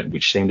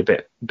 which seemed a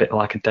bit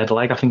like a dead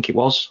leg, I think it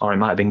was, or it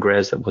might have been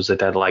Gray's that was a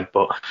dead leg.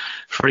 But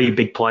 3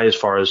 big players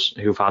for us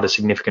who've had a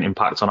significant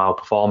impact on our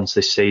performance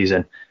this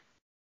season.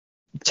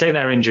 Take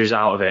their injuries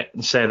out of it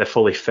and say they're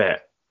fully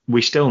fit,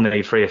 we still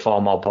need 3 or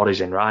 4 more bodies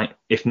in, right?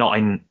 If not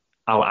in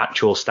our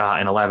actual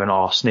starting 11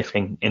 or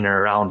sniffing in and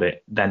around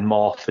it, then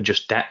more for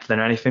just depth than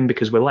anything,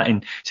 because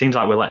seems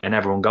like we're letting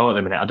everyone go at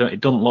the minute.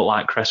 It doesn't look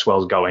like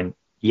Cresswell's going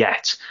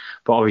yet,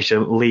 but obviously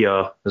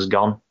Leo has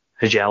gone,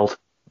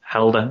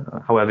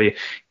 Helder, however you'd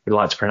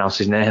like to pronounce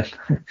his name.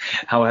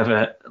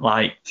 However,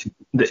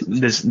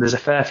 there's a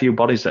fair few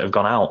bodies that have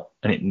gone out,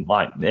 and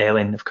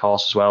Ayling, of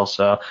course, as well.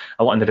 So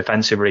a lot in the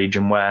defensive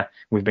region where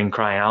we've been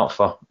crying out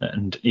for,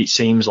 and it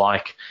seems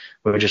like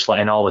we're just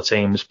letting all the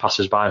teams pass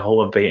us by.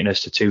 Hull have beaten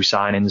us to 2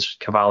 signings,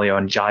 Carvalho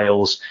and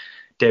Giles.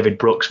 David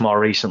Brooks more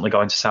recently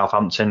going to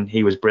Southampton.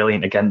 He was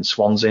brilliant against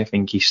Swansea. I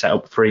think he set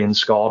up 3 and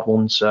scored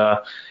 1.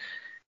 So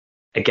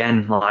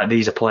again,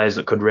 these are players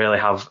that could really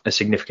have a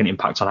significant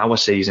impact on our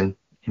season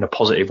in a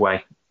positive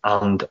way,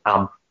 and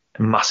a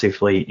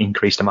massively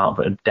increased amount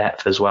of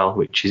depth as well,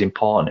 which is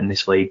important in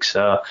this league.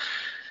 So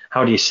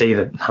how do you see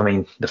the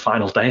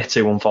final day or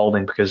 2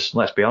 unfolding? Because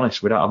let's be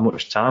honest, we don't have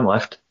much time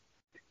left.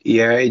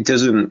 Yeah, it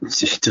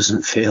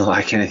doesn't feel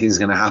like anything's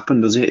going to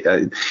happen, does it?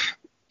 It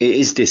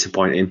is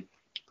disappointing.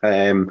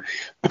 It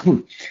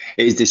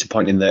is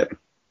disappointing that,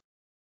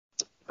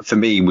 for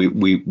me,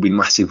 we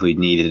massively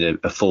needed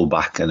a full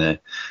back and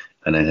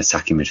an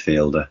attacking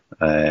midfielder.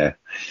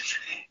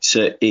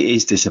 So it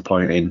is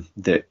disappointing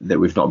that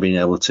we've not been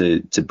able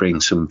to bring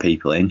some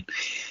people in.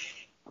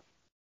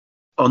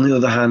 On the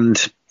other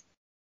hand,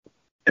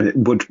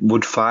 would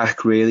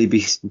Farke really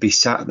be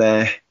sat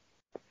there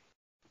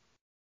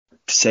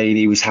saying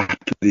he was happy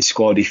with his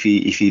squad if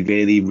he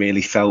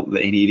really felt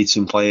that he needed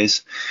some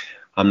players?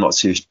 I'm not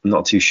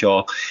too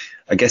sure.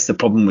 I guess the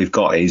problem we've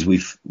got is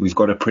we've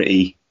got a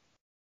pretty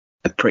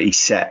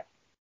set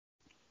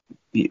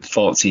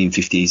 14,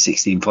 15,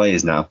 16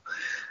 players now,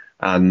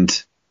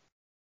 and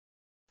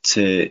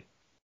to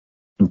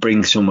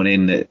bring someone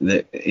in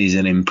that is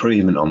an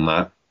improvement on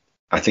that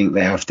I think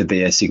they have to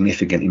be a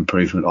significant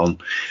improvement on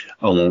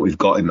what we've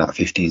got in that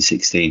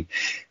 15-16,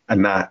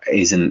 and that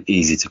isn't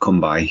easy to come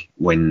by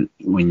when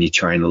you're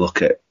trying to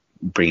look at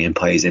bringing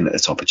players in at the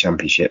top of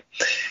Championship.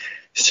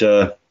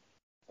 So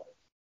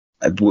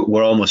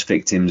we're almost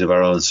victims of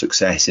our own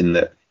success in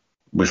that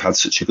we've had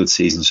such a good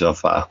season so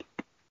far.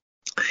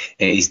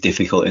 It is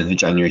difficult in the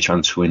January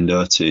transfer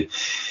window to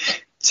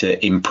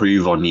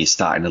improve on your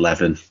starting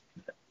 11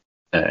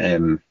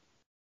 and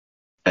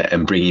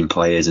bring in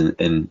players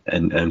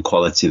and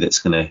quality that's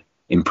going to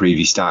improve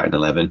your starting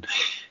 11.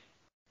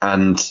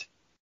 And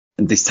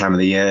this time of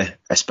the year,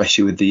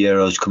 especially with the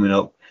Euros coming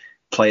up,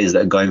 players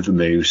that are going for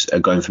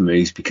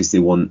moves because they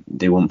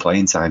want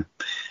playing time.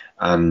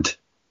 And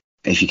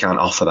if you can't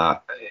offer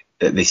that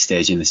at this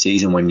stage in the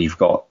season, when you've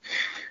got,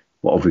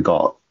 what have we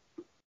got?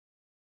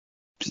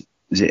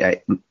 Is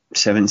it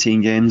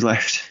 17 games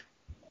left?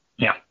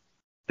 Yeah.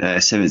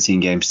 17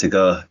 games to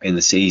go in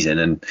the season.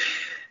 And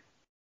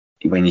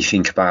when you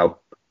think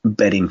about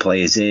bedding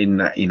players in,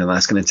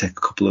 that's going to take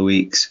a couple of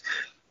weeks.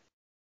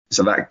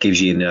 So that gives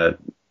you,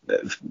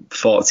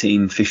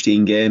 14,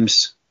 15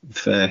 games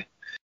for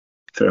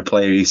a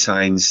player who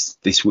signs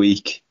this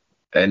week.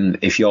 And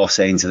if you're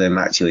saying to them,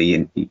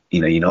 actually,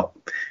 you're not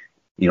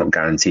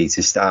guaranteed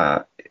to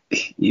start,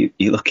 you're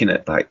looking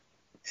at like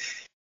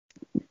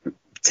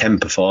 10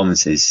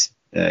 performances,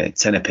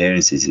 10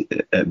 appearances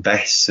at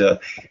best. So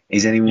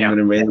is anyone going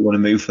to really want to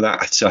move for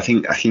that? So I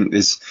think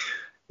there's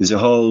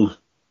a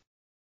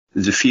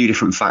few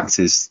different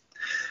factors,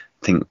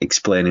 I think,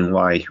 explaining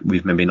why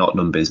we've maybe not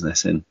done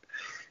business. And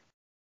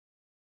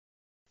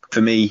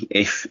for me,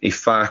 if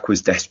Farke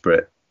was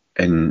desperate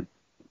and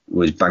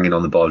was banging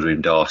on the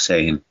boardroom door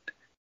saying,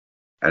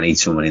 I need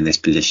someone in this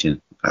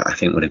position, I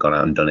think would have gone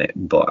out and done it.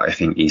 But I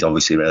think he's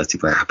obviously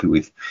relatively happy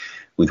with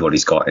what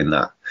he's got in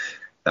that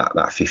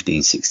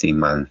 15, 16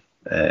 man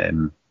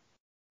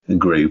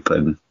group.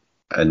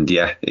 And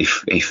yeah,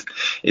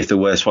 if the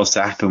worst was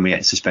to happen, we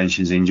get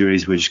suspensions,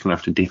 injuries, we're just going to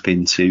have to dip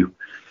into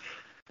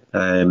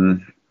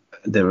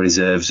the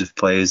reserves of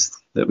players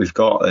that we've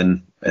got,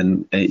 and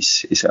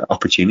it's an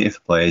opportunity for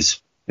players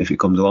if it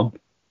comes along.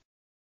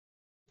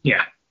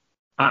 Yeah,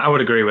 I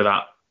would agree with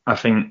that. I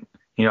think,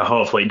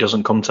 hopefully it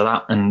doesn't come to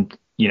that, and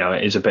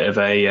it is a bit of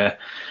a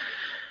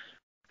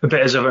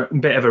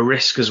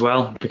risk as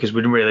well, because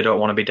we really don't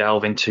want to be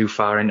delving too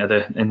far into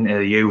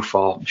the youth,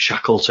 or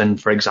Shackleton,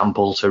 for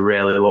example, to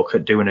really look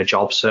at doing a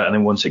job, certainly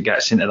once it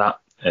gets into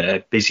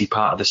that busy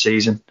part of the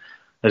season,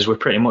 as we're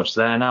pretty much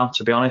there now,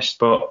 to be honest.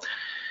 But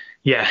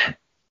yeah,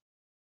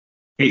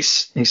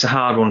 it's a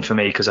hard one for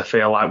me, because I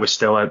feel like we're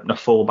still a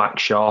full back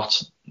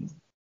short,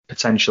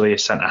 potentially a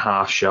centre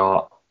half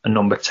short, a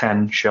number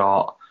 10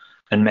 short,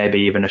 and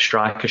maybe even a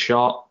striker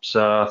short.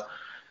 So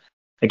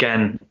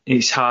again,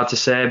 it's hard to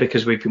say,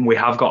 because we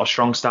have got a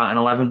strong starting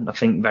 11. I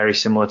think very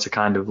similar to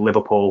kind of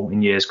Liverpool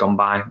in years gone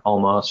by,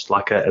 almost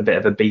like a bit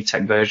of a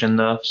B-Tech version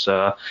though.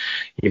 So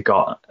you've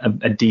got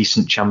a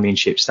decent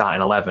Championship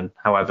starting 11.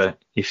 However,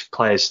 if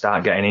players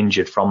start getting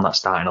injured from that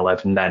starting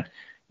 11, then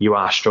you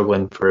are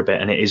struggling for a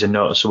bit, and it is a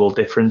noticeable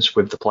difference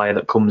with the player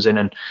that comes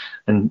in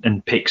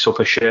and picks up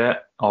a shirt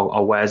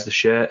or wears the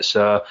shirt.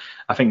 So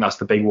I think that's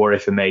the big worry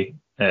for me.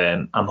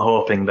 I'm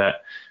hoping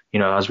that,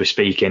 as we're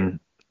speaking,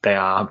 they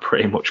are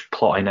pretty much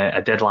plotting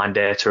a deadline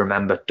day to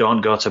remember. Don't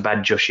go to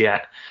bed just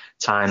yet,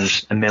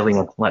 times a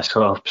million, let's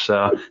hope.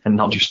 So, and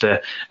not just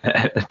a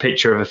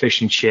picture of a fish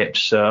and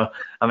chips. So,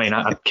 I mean,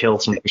 I'd kill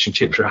some fish and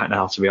chips right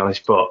now, to be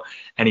honest. But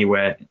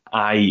anyway,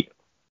 I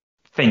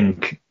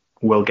think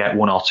we'll get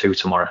one or two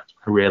tomorrow.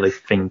 I really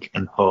think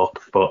and hope,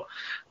 but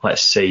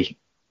let's see.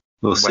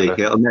 We'll see.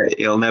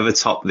 It'll never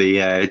top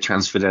the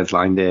transfer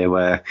deadline day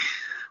where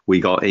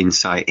we got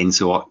insight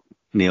into what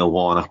Neil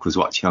Warnock was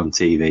watching on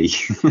TV.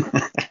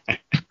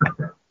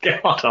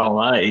 God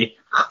almighty.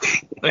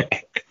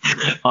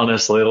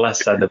 Honestly, the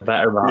less said the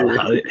better about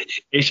that.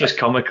 It's just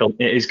comical.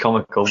 It is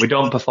comical. We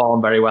don't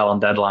perform very well on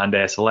deadline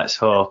day, so let's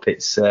hope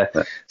it's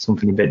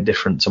something a bit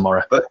different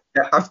tomorrow. But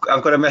I've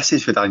got a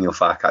message for Daniel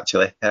Farke,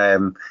 actually.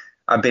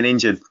 I've been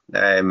injured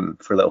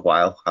for a little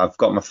while. I've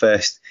got my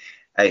first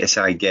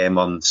 8-a-side game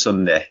on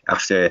Sunday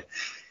after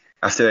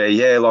a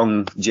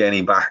year-long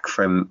journey back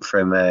from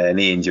a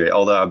knee injury,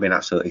 although I've been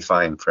absolutely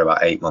fine for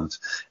about 8 months.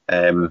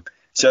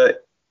 So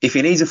if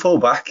he needs a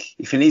full-back,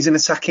 if he needs an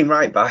attacking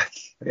right-back,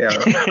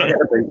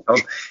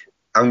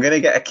 I'm going to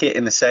get a kit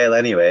in the sale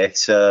anyway.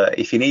 So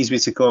if he needs me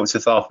to come up to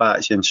Thorpe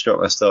Arch and strut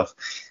my stuff,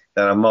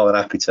 then I'm more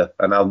than happy to.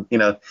 And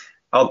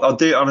I'll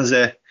do it on as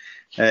a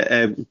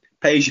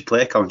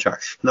pay-as-you-play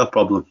contract, no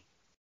problem.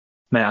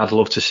 Mate, I'd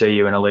love to see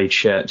you in a Leeds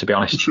shirt, to be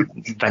honest.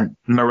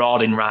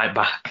 Marauding right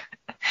back.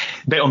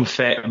 Bit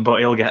unfit, but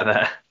he'll get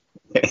there.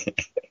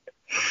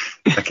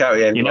 I can't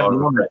really.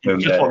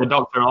 It's just what the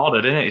doctor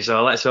ordered, isn't it?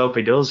 So let's hope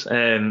he does.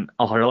 Or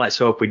let's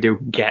hope we do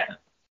get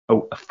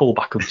a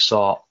fullback of the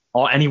sort,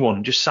 or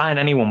anyone. Just sign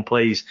anyone,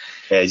 please.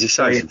 Yeah, just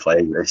sign some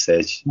players at this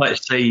stage.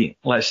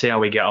 Let's see how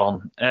we get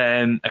on.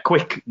 A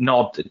quick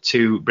nod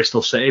to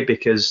Bristol City,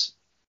 because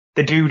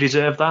they do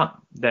deserve that.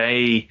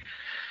 They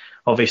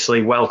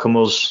obviously welcome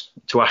us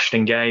to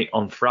Ashton Gate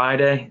on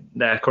Friday.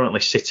 They're currently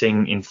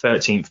sitting in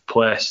 13th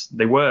place.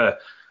 They were,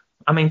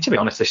 I mean, to be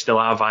honest, they still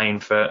are vying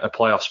for a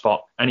playoff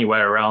spot.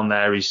 Anywhere around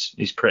there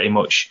is pretty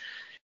much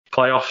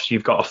playoffs.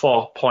 You've got a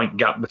 4-point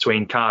gap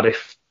between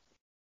Cardiff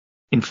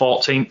in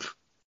 14th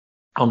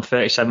on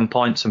 37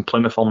 points and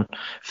Plymouth on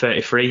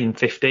 33 and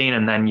 15,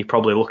 and then you're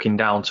probably looking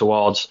down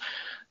towards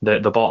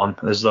the bottom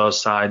as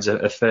those sides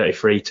are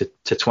 33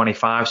 to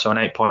 25, so an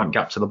 8-point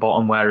gap to the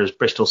bottom, whereas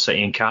Bristol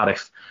City and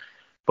Cardiff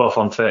both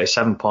on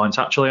 37 points,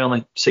 actually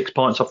only 6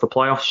 points off the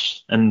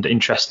playoffs. And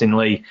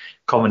interestingly,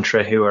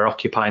 Coventry, who are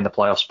occupying the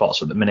playoff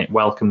spots at the minute,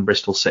 welcome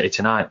Bristol City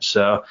tonight.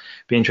 So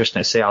be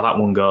interesting to see how that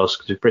one goes,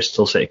 because if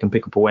Bristol City can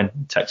pick up a win,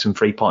 take some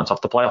 3 points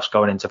off the playoffs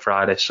going into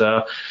Friday.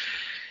 So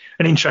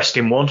an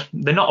interesting one.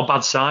 They're not a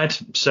bad side.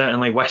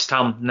 Certainly West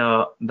Ham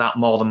know that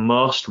more than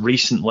most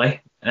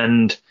recently.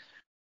 And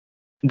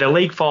their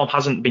league form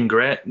hasn't been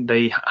great.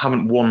 They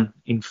haven't won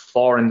in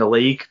 4 in the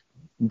league.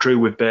 Drew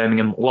with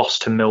Birmingham,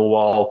 lost to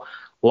Millwall,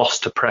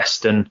 lost to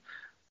Preston,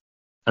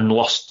 and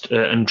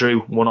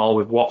drew 1-1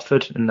 with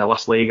Watford in their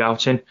last league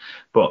outing.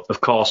 But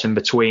of course, in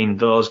between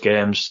those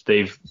games,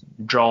 they've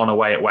drawn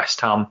away at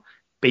West Ham,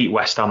 beat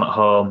West Ham at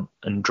home,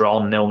 and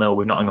drawn 0-0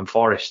 with Nottingham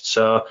Forest.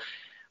 So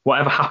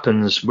whatever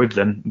happens with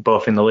them,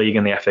 both in the league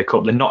and the FA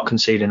Cup, they're not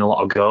conceding a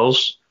lot of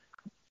goals.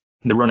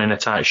 They're running a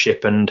tight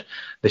ship, and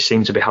they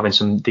seem to be having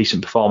some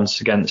decent performances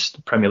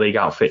against Premier League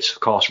outfits, of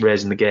course,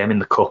 raising the game in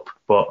the Cup,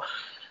 but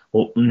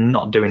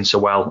not doing so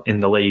well in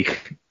the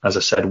league. As I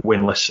said,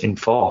 winless in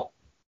 4.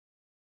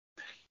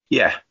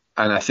 Yeah,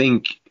 and I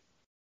think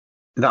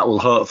that will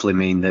hopefully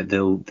mean that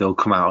they'll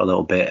come out a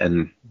little bit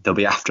and they'll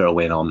be after a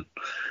win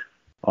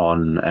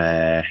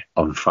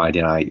on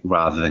Friday night,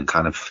 rather than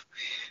kind of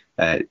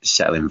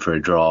settling for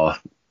a draw,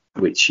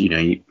 which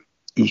you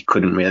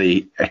couldn't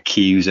really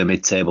accuse a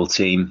mid-table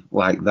team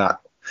like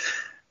that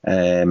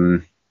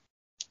for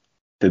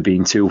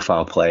being too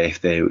foul play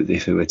if they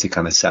were to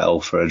kind of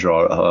settle for a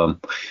draw at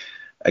home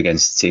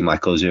against a team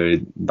like us who are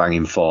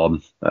banging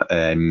form,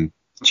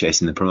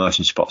 chasing the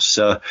promotion spots.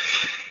 So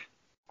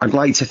I'd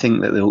like to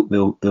think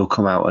that they'll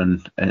come out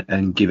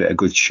and give it a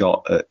good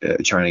shot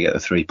at trying to get the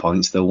 3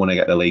 points. They'll want to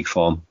get the league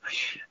form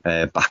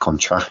back on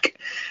track.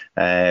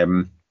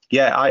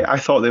 I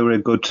thought they were a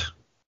good,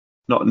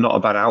 not a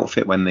bad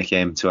outfit when they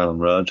came to Ellen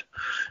Road.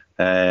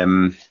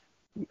 Kind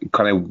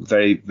of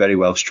very, very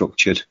well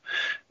structured.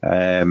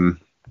 So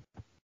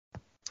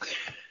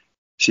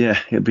yeah,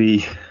 it'll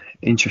be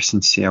interesting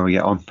to see how we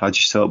get on. I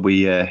just hope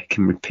we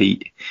can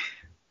repeat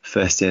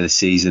first day of the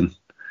season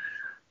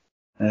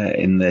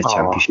in the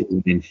championship.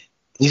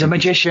 He's a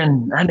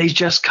magician, and he's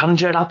just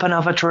conjured up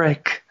another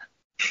trick.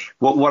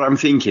 What I'm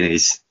thinking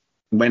is,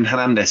 when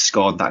Hernandez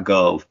scored that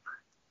goal,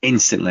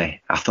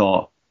 instantly I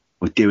thought,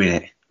 we're doing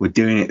it. We're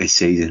doing it this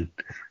season.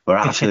 We're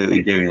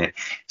absolutely doing it.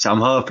 So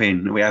I'm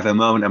hoping we have a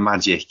moment of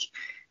magic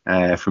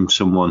from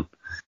someone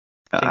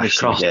at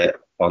Ashton Gate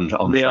on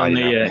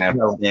Friday. I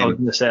was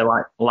going to say,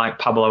 like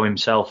Pablo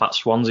himself at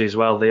Swansea as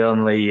well, the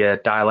only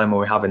dilemma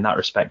we have in that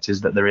respect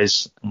is that there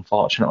is,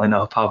 unfortunately,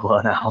 no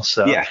Pablo now.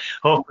 So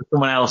hopefully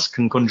someone else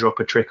can conjure up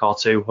a trick or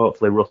two,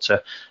 hopefully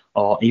Rutter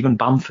or even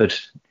Bamford.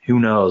 Who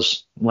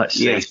knows? Let's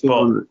see.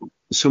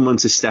 Someone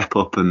to step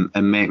up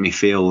and make me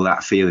feel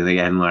that feeling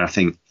again, where I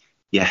think,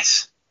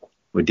 yes,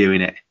 we're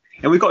doing it.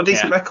 And we've got a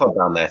decent record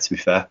down there, to be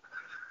fair.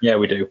 Yeah,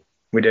 we do.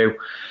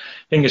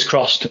 Fingers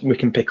crossed we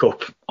can pick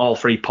up all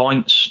 3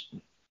 points.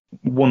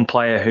 One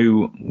player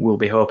who we'll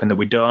be hoping that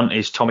we don't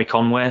is Tommy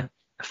Conway,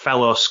 a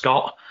fellow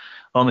Scot,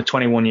 only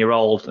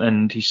 21-year-old,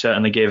 and he's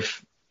certainly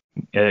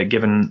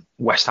given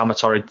West Ham a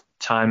torrid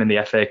time in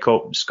the FA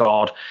Cup,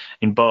 scored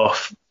in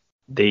both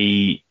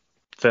the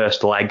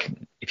first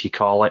leg, if you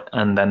call it,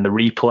 and then the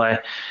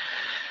replay.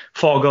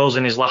 4 goals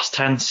in his last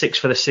 10, 6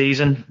 for the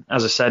season.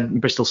 As I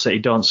said, Bristol City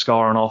don't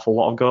score an awful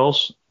lot of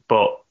goals,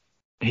 but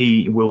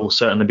he will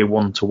certainly be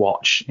one to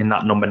watch in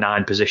that number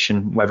 9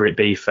 position, whether it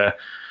be for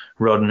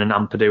Roden and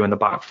Ampadu in the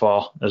back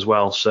 4 as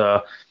well. So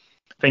I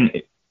think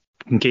it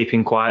can keep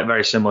him quiet,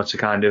 very similar to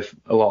kind of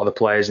a lot of the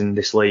players in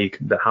this league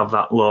that have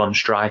that lone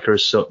striker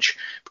as such.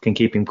 If we can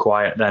keep him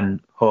quiet, then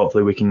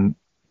hopefully we can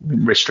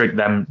restrict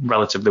them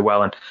relatively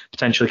well and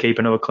potentially keep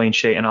another clean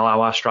sheet and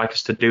allow our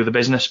strikers to do the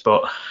business.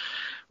 But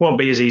won't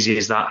be as easy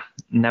as that.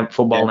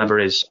 Football never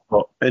is.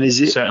 But and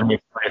is it certainly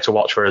a player to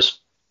watch for us?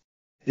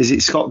 Is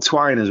it Scott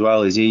Twine as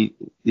well? Is he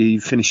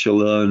finished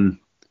alone?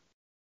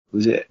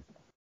 Was it?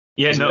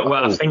 Yeah,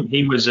 I think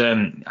he was.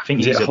 I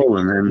think he's at Hull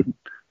then.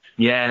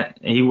 Yeah,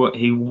 he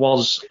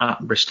was at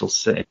Bristol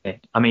City.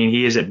 I mean,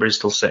 he is at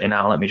Bristol City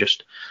now. Let me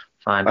just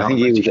find out. I think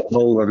he was at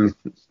Hull, and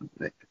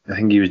I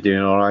think he was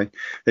doing all right.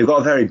 They've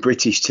got a very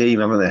British team,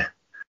 haven't they?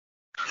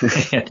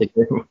 Yeah, they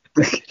do.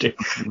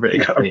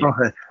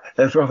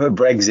 A proper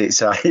Brexit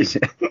side.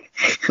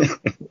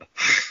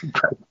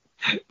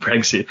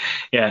 Brexit.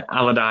 Yeah,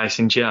 Allardyce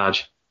in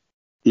charge.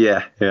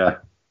 Yeah.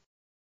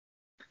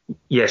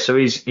 Yeah, so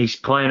he's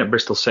playing at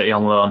Bristol City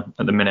on loan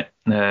at the minute.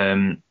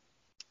 Didn't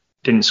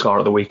score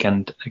at the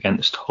weekend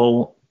against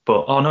Hull,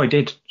 but he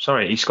did.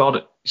 Sorry, he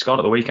scored scored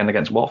at the weekend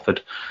against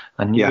Watford.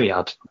 I knew he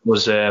had. It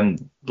was the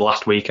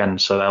last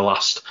weekend, so their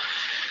last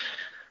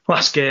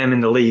game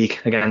in the league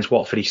against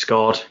Watford he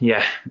scored.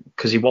 Yeah,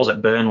 because he was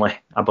at Burnley,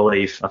 I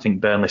believe. I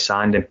think Burnley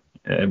signed him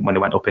when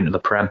he went up into the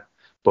Prem.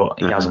 But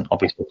he hasn't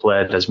obviously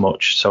played as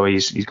much, so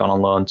he's gone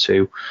on loan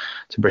to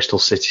Bristol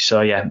City.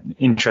 So yeah,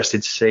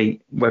 interested to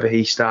see whether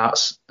he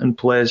starts and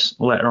plays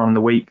later on in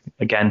the week.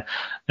 Again,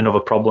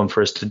 another problem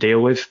for us to deal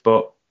with,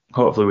 but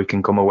hopefully we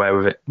can come away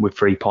with it with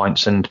 3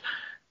 points. And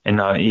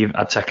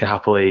I'd take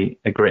happily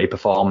a gritty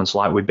performance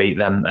like we beat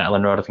them at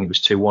Ellen Road. I think it was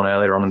 2-1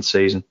 earlier on in the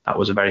season. That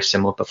was a very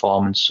similar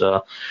performance.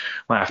 So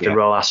might have to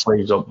roll our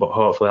sleeves up, but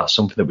hopefully that's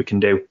something that we can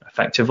do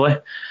effectively.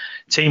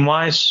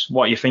 Team-wise,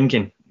 what are you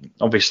thinking?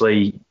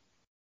 Obviously,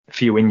 a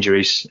few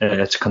injuries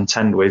to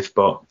contend with,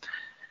 but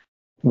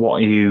what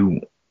are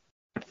you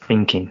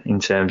thinking in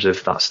terms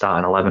of that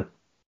starting 11?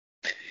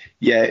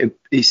 Yeah,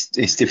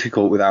 it's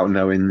difficult without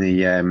knowing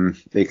the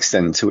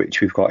extent to which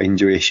we've got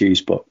injury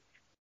issues, but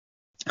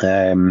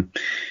I'd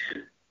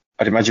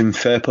imagine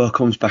Firpo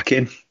comes back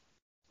in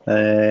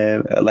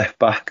at left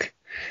back,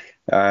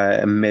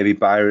 and maybe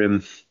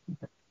Byram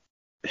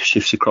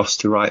shifts across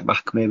to right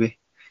back, maybe.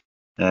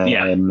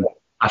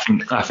 I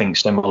think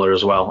similar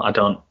as well. I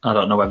don't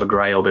know whether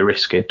Gray will be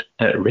risked.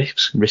 I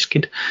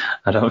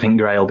don't think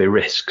Gray will be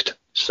risked.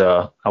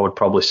 So I would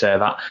probably say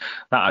that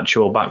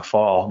actual back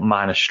four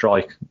minus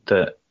Strike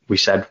that we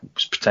said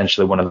was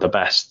potentially one of the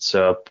best.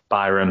 So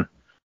Byram,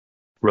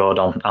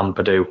 Rodon,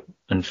 Ampadu,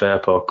 and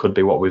Firpo could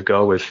be what we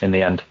go with in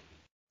the end.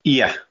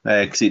 Yeah,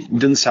 because it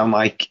doesn't sound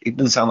like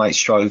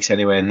Strike's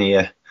anywhere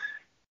near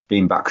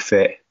being back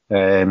fit.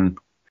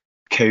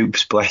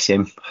 Coops, bless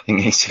him, I think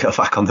he needs to go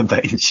back on the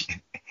bench.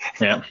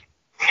 Yeah.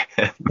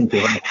 And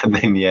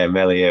then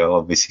Melier will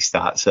obviously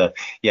start. So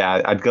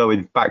yeah, I'd go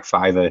with back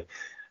five: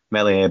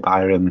 Melier,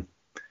 Byram,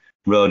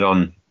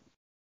 Rodon,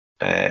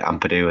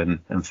 Ampadu,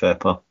 and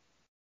Firpo.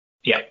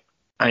 Yeah,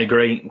 I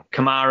agree.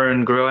 Kamara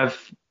and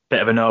Gruev,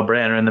 bit of a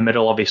no-brainer in the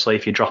middle. Obviously,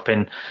 if you're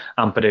dropping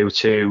Ampadu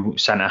to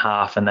centre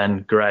half, and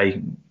then Gray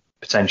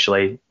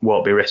potentially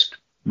won't be risked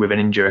with an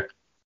injury.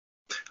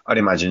 I'd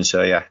imagine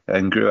so. Yeah,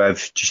 and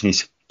Gruev just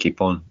needs to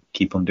keep on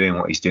doing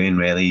what he's doing.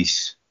 Really,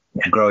 he's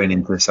growing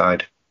into the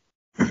side.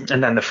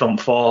 And then the front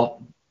four,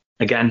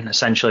 again,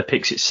 essentially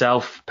picks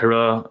itself.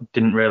 Perot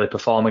didn't really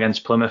perform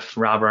against Plymouth,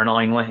 rather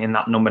annoyingly, in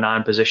that number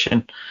 9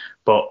 position.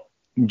 But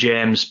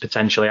James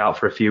potentially out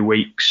for a few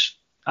weeks.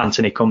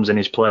 Anthony comes in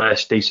his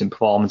place, decent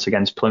performance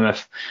against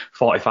Plymouth,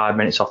 45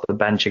 minutes off the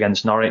bench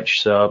against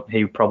Norwich, so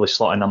he would probably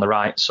slot in on the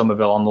right,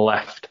 Somerville on the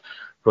left,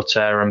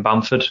 Rutter and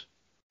Bamford.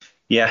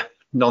 Yeah,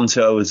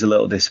 Nonto was a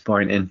little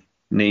disappointing.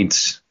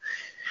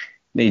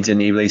 Needs a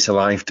new lease of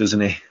life,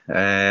 doesn't he? In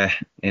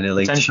a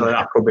league. Potentially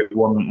that could be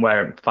one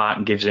where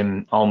Park gives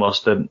him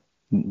almost the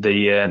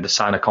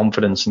sign of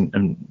confidence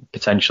and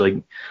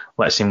potentially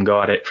lets him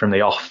go at it from the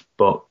off.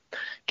 But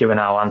given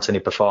how Anthony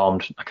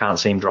performed, I can't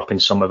see him dropping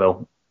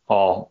Somerville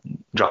or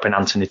dropping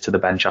Anthony to the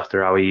bench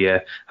after how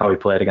he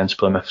played against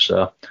Plymouth.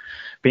 So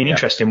be an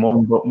interesting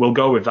one, but we'll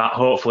go with that.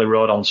 Hopefully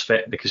Rodon's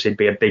fit, because he'd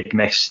be a big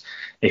miss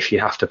if you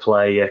have to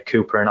play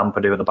Cooper and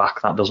Ampadu at the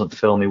back. That doesn't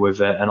fill me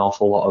with an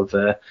awful lot of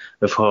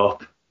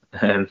hope.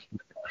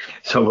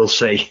 So we'll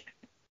see.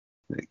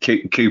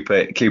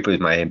 Cooper's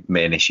my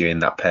main issue in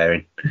that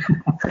pairing.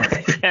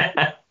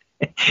 I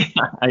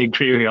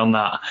agree with you on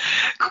that.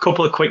 A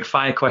couple of quick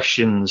fire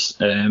questions.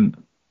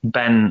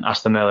 Ben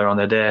asked them earlier on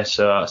the day,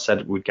 so I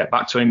said we'd get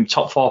back to him.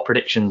 Top 4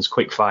 predictions,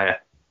 quick fire.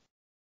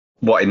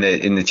 What, in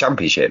the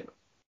Championship?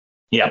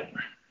 Yeah.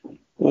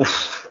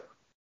 Oof.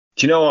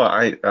 Do you know what?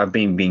 I've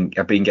been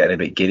getting a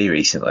bit giddy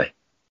recently.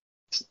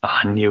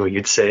 I knew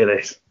you'd say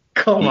this.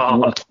 Come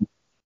on.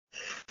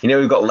 You know,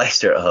 we've got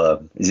Leicester at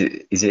home. Is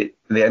it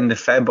the end of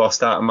Feb or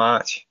start of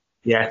March?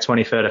 Yeah,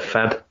 23rd of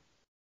Feb.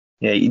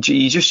 Yeah, you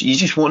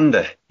just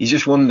wonder. You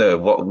just wonder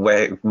what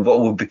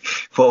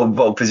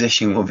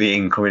position we'll be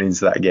in coming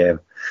into that game.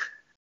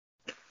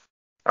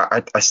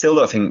 I still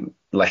don't think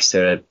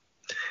Leicester.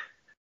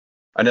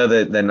 I know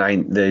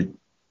they're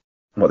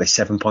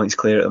 7 points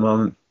clear at the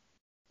moment.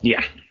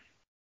 Yeah,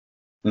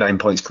 9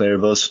 points clear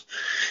of us.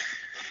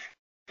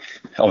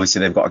 Obviously,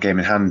 they've got a game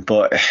in hand,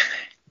 but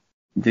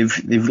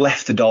they've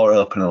left the door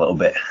open a little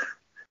bit.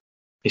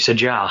 It's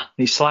ajar.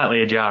 It's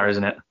slightly ajar,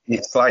 isn't it?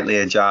 It's slightly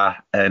ajar,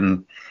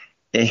 and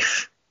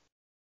if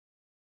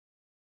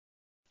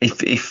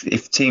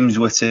teams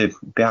were to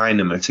behind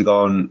them or to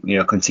go on,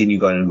 continue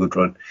going on a good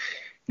run,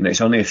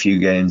 it's only a few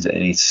games that they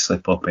need to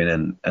slip up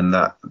in, and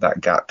that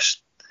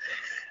gap's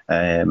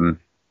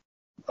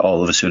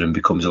all of a sudden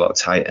becomes a lot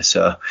tighter.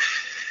 So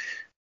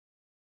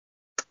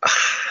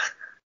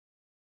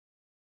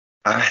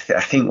I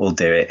think we'll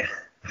do it.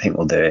 I think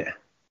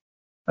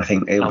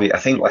it'll be. I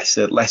think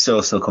Leicester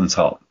will still come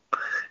top.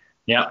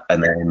 Yeah.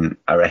 And then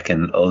I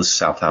reckon us,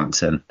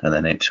 Southampton, and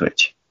then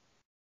Ipswich.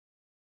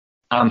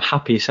 I'm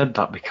happy you said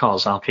that,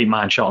 because I'll keep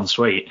mine short and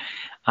sweet.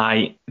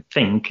 I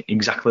think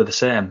exactly the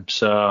same.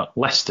 So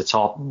Leicester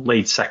top,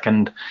 Leeds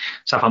second,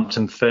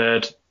 Southampton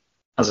third,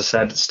 As I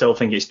said, still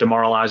think it's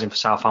demoralising for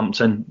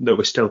Southampton that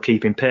we're still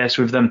keeping pace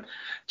with them.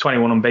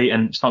 21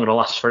 unbeaten, it's not going to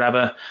last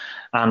forever.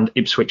 And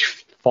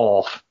Ipswich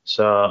 4th,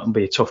 so it'll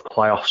be a tough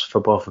playoffs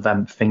for both of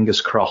them,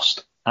 fingers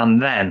crossed.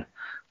 And then,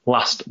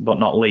 last but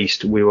not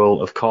least, we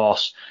will, of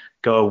course,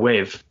 go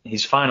with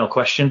his final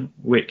question,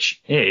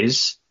 which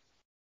is...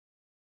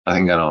 I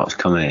think I know what's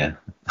coming here.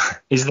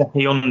 Is the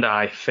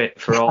Hyundai fit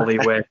for all the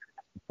way to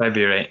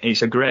February?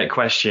 It's a great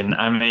question.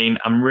 I mean,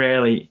 I'm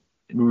really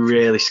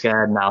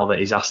scared now that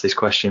he's asked this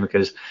question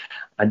because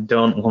I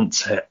don't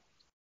want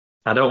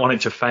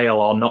it to fail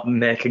or not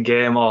make a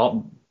game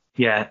I'm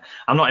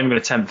not even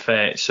going to tempt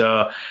fate.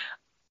 So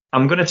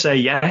I'm going to say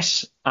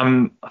yes.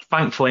 I'm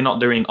thankfully not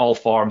doing all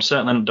four. I'm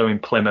certainly not doing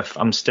Plymouth.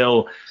 I'm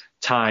still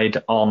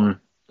tied on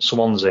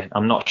Swansea.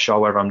 I'm not sure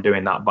whether I'm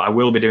doing that, but I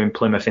will be doing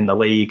Plymouth in the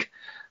league.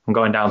 I'm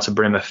going down to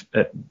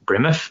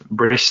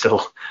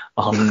Bristol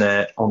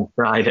on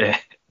Friday.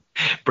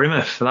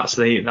 Plymouth, that's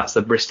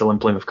the Bristol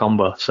and Plymouth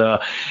combo. So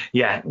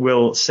yeah,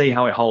 we'll see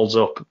how it holds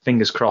up.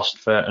 Fingers crossed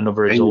for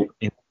another result.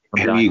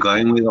 Who are you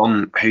going with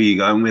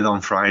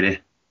on Friday?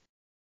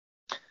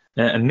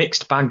 A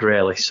mixed bag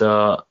really.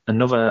 So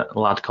another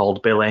lad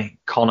called Billy,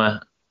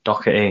 Connor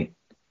Doherty,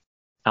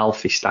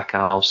 Alfie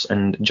Stackhouse,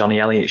 and Johnny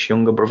Elliott's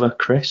younger brother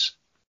Chris.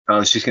 I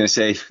was just going to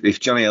say, if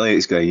Johnny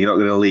Elliott's going, you're not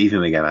going to leave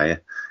him again, are you?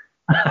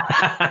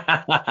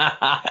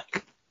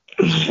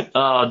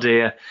 Oh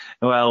dear.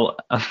 Well,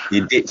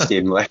 you ditched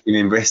him, left him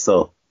in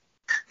Bristol.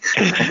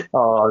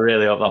 Oh, I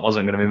really hope that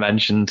wasn't going to be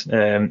mentioned.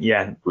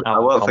 Yeah, I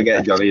won't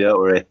forget, Johnny. Don't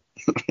worry.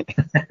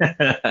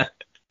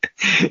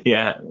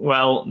 Yeah.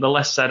 Well, the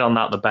less said on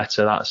that, the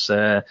better. That's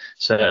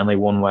certainly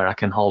one where I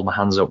can hold my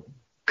hands up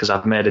because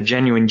I've made a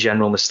genuine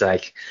general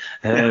mistake.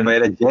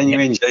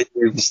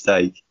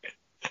 Mistake.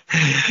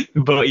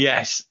 But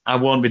yes, I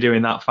won't be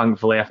doing that,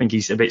 thankfully. I think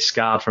he's a bit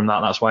scarred from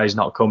that. That's why he's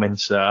not coming.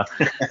 So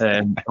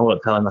I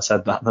won't tell him I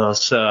said that, though.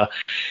 So,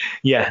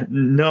 yeah,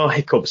 no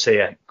hiccups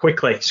here.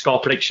 Quickly, score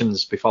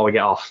predictions before we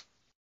get off.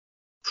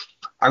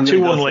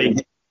 2-1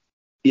 lead.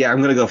 Yeah, I'm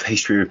going to go for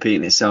history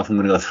repeating itself. I'm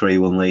going to go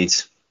 3-1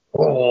 Leeds.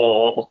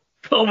 Oh,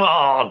 come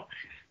on.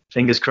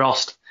 Fingers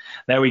crossed.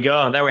 There we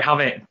go. There we have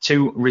it.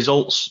 2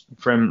 results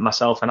from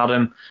myself and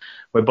Adam.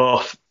 We're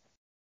both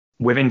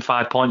within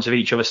 5 points of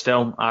each other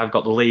still. I've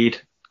got the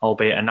lead,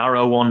 albeit a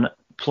narrow one.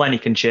 Plenty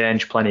can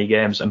change, plenty of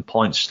games and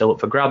points still up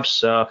for grabs.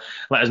 So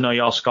let us know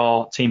your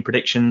score, team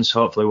predictions.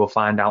 Hopefully we'll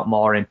find out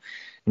more in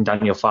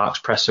Daniel Farke's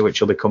presser,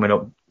 which will be coming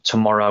up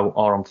tomorrow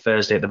or on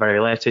Thursday at the very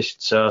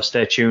latest. So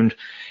stay tuned.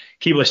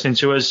 Keep listening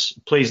to us.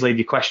 Please leave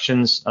your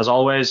questions as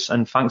always.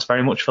 And thanks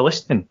very much for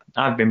listening.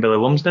 I've been Billy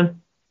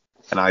Lumsden.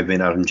 And I've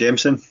been Adam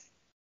Jameson.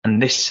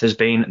 And this has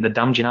been the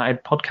Damned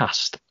United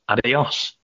podcast. Adios.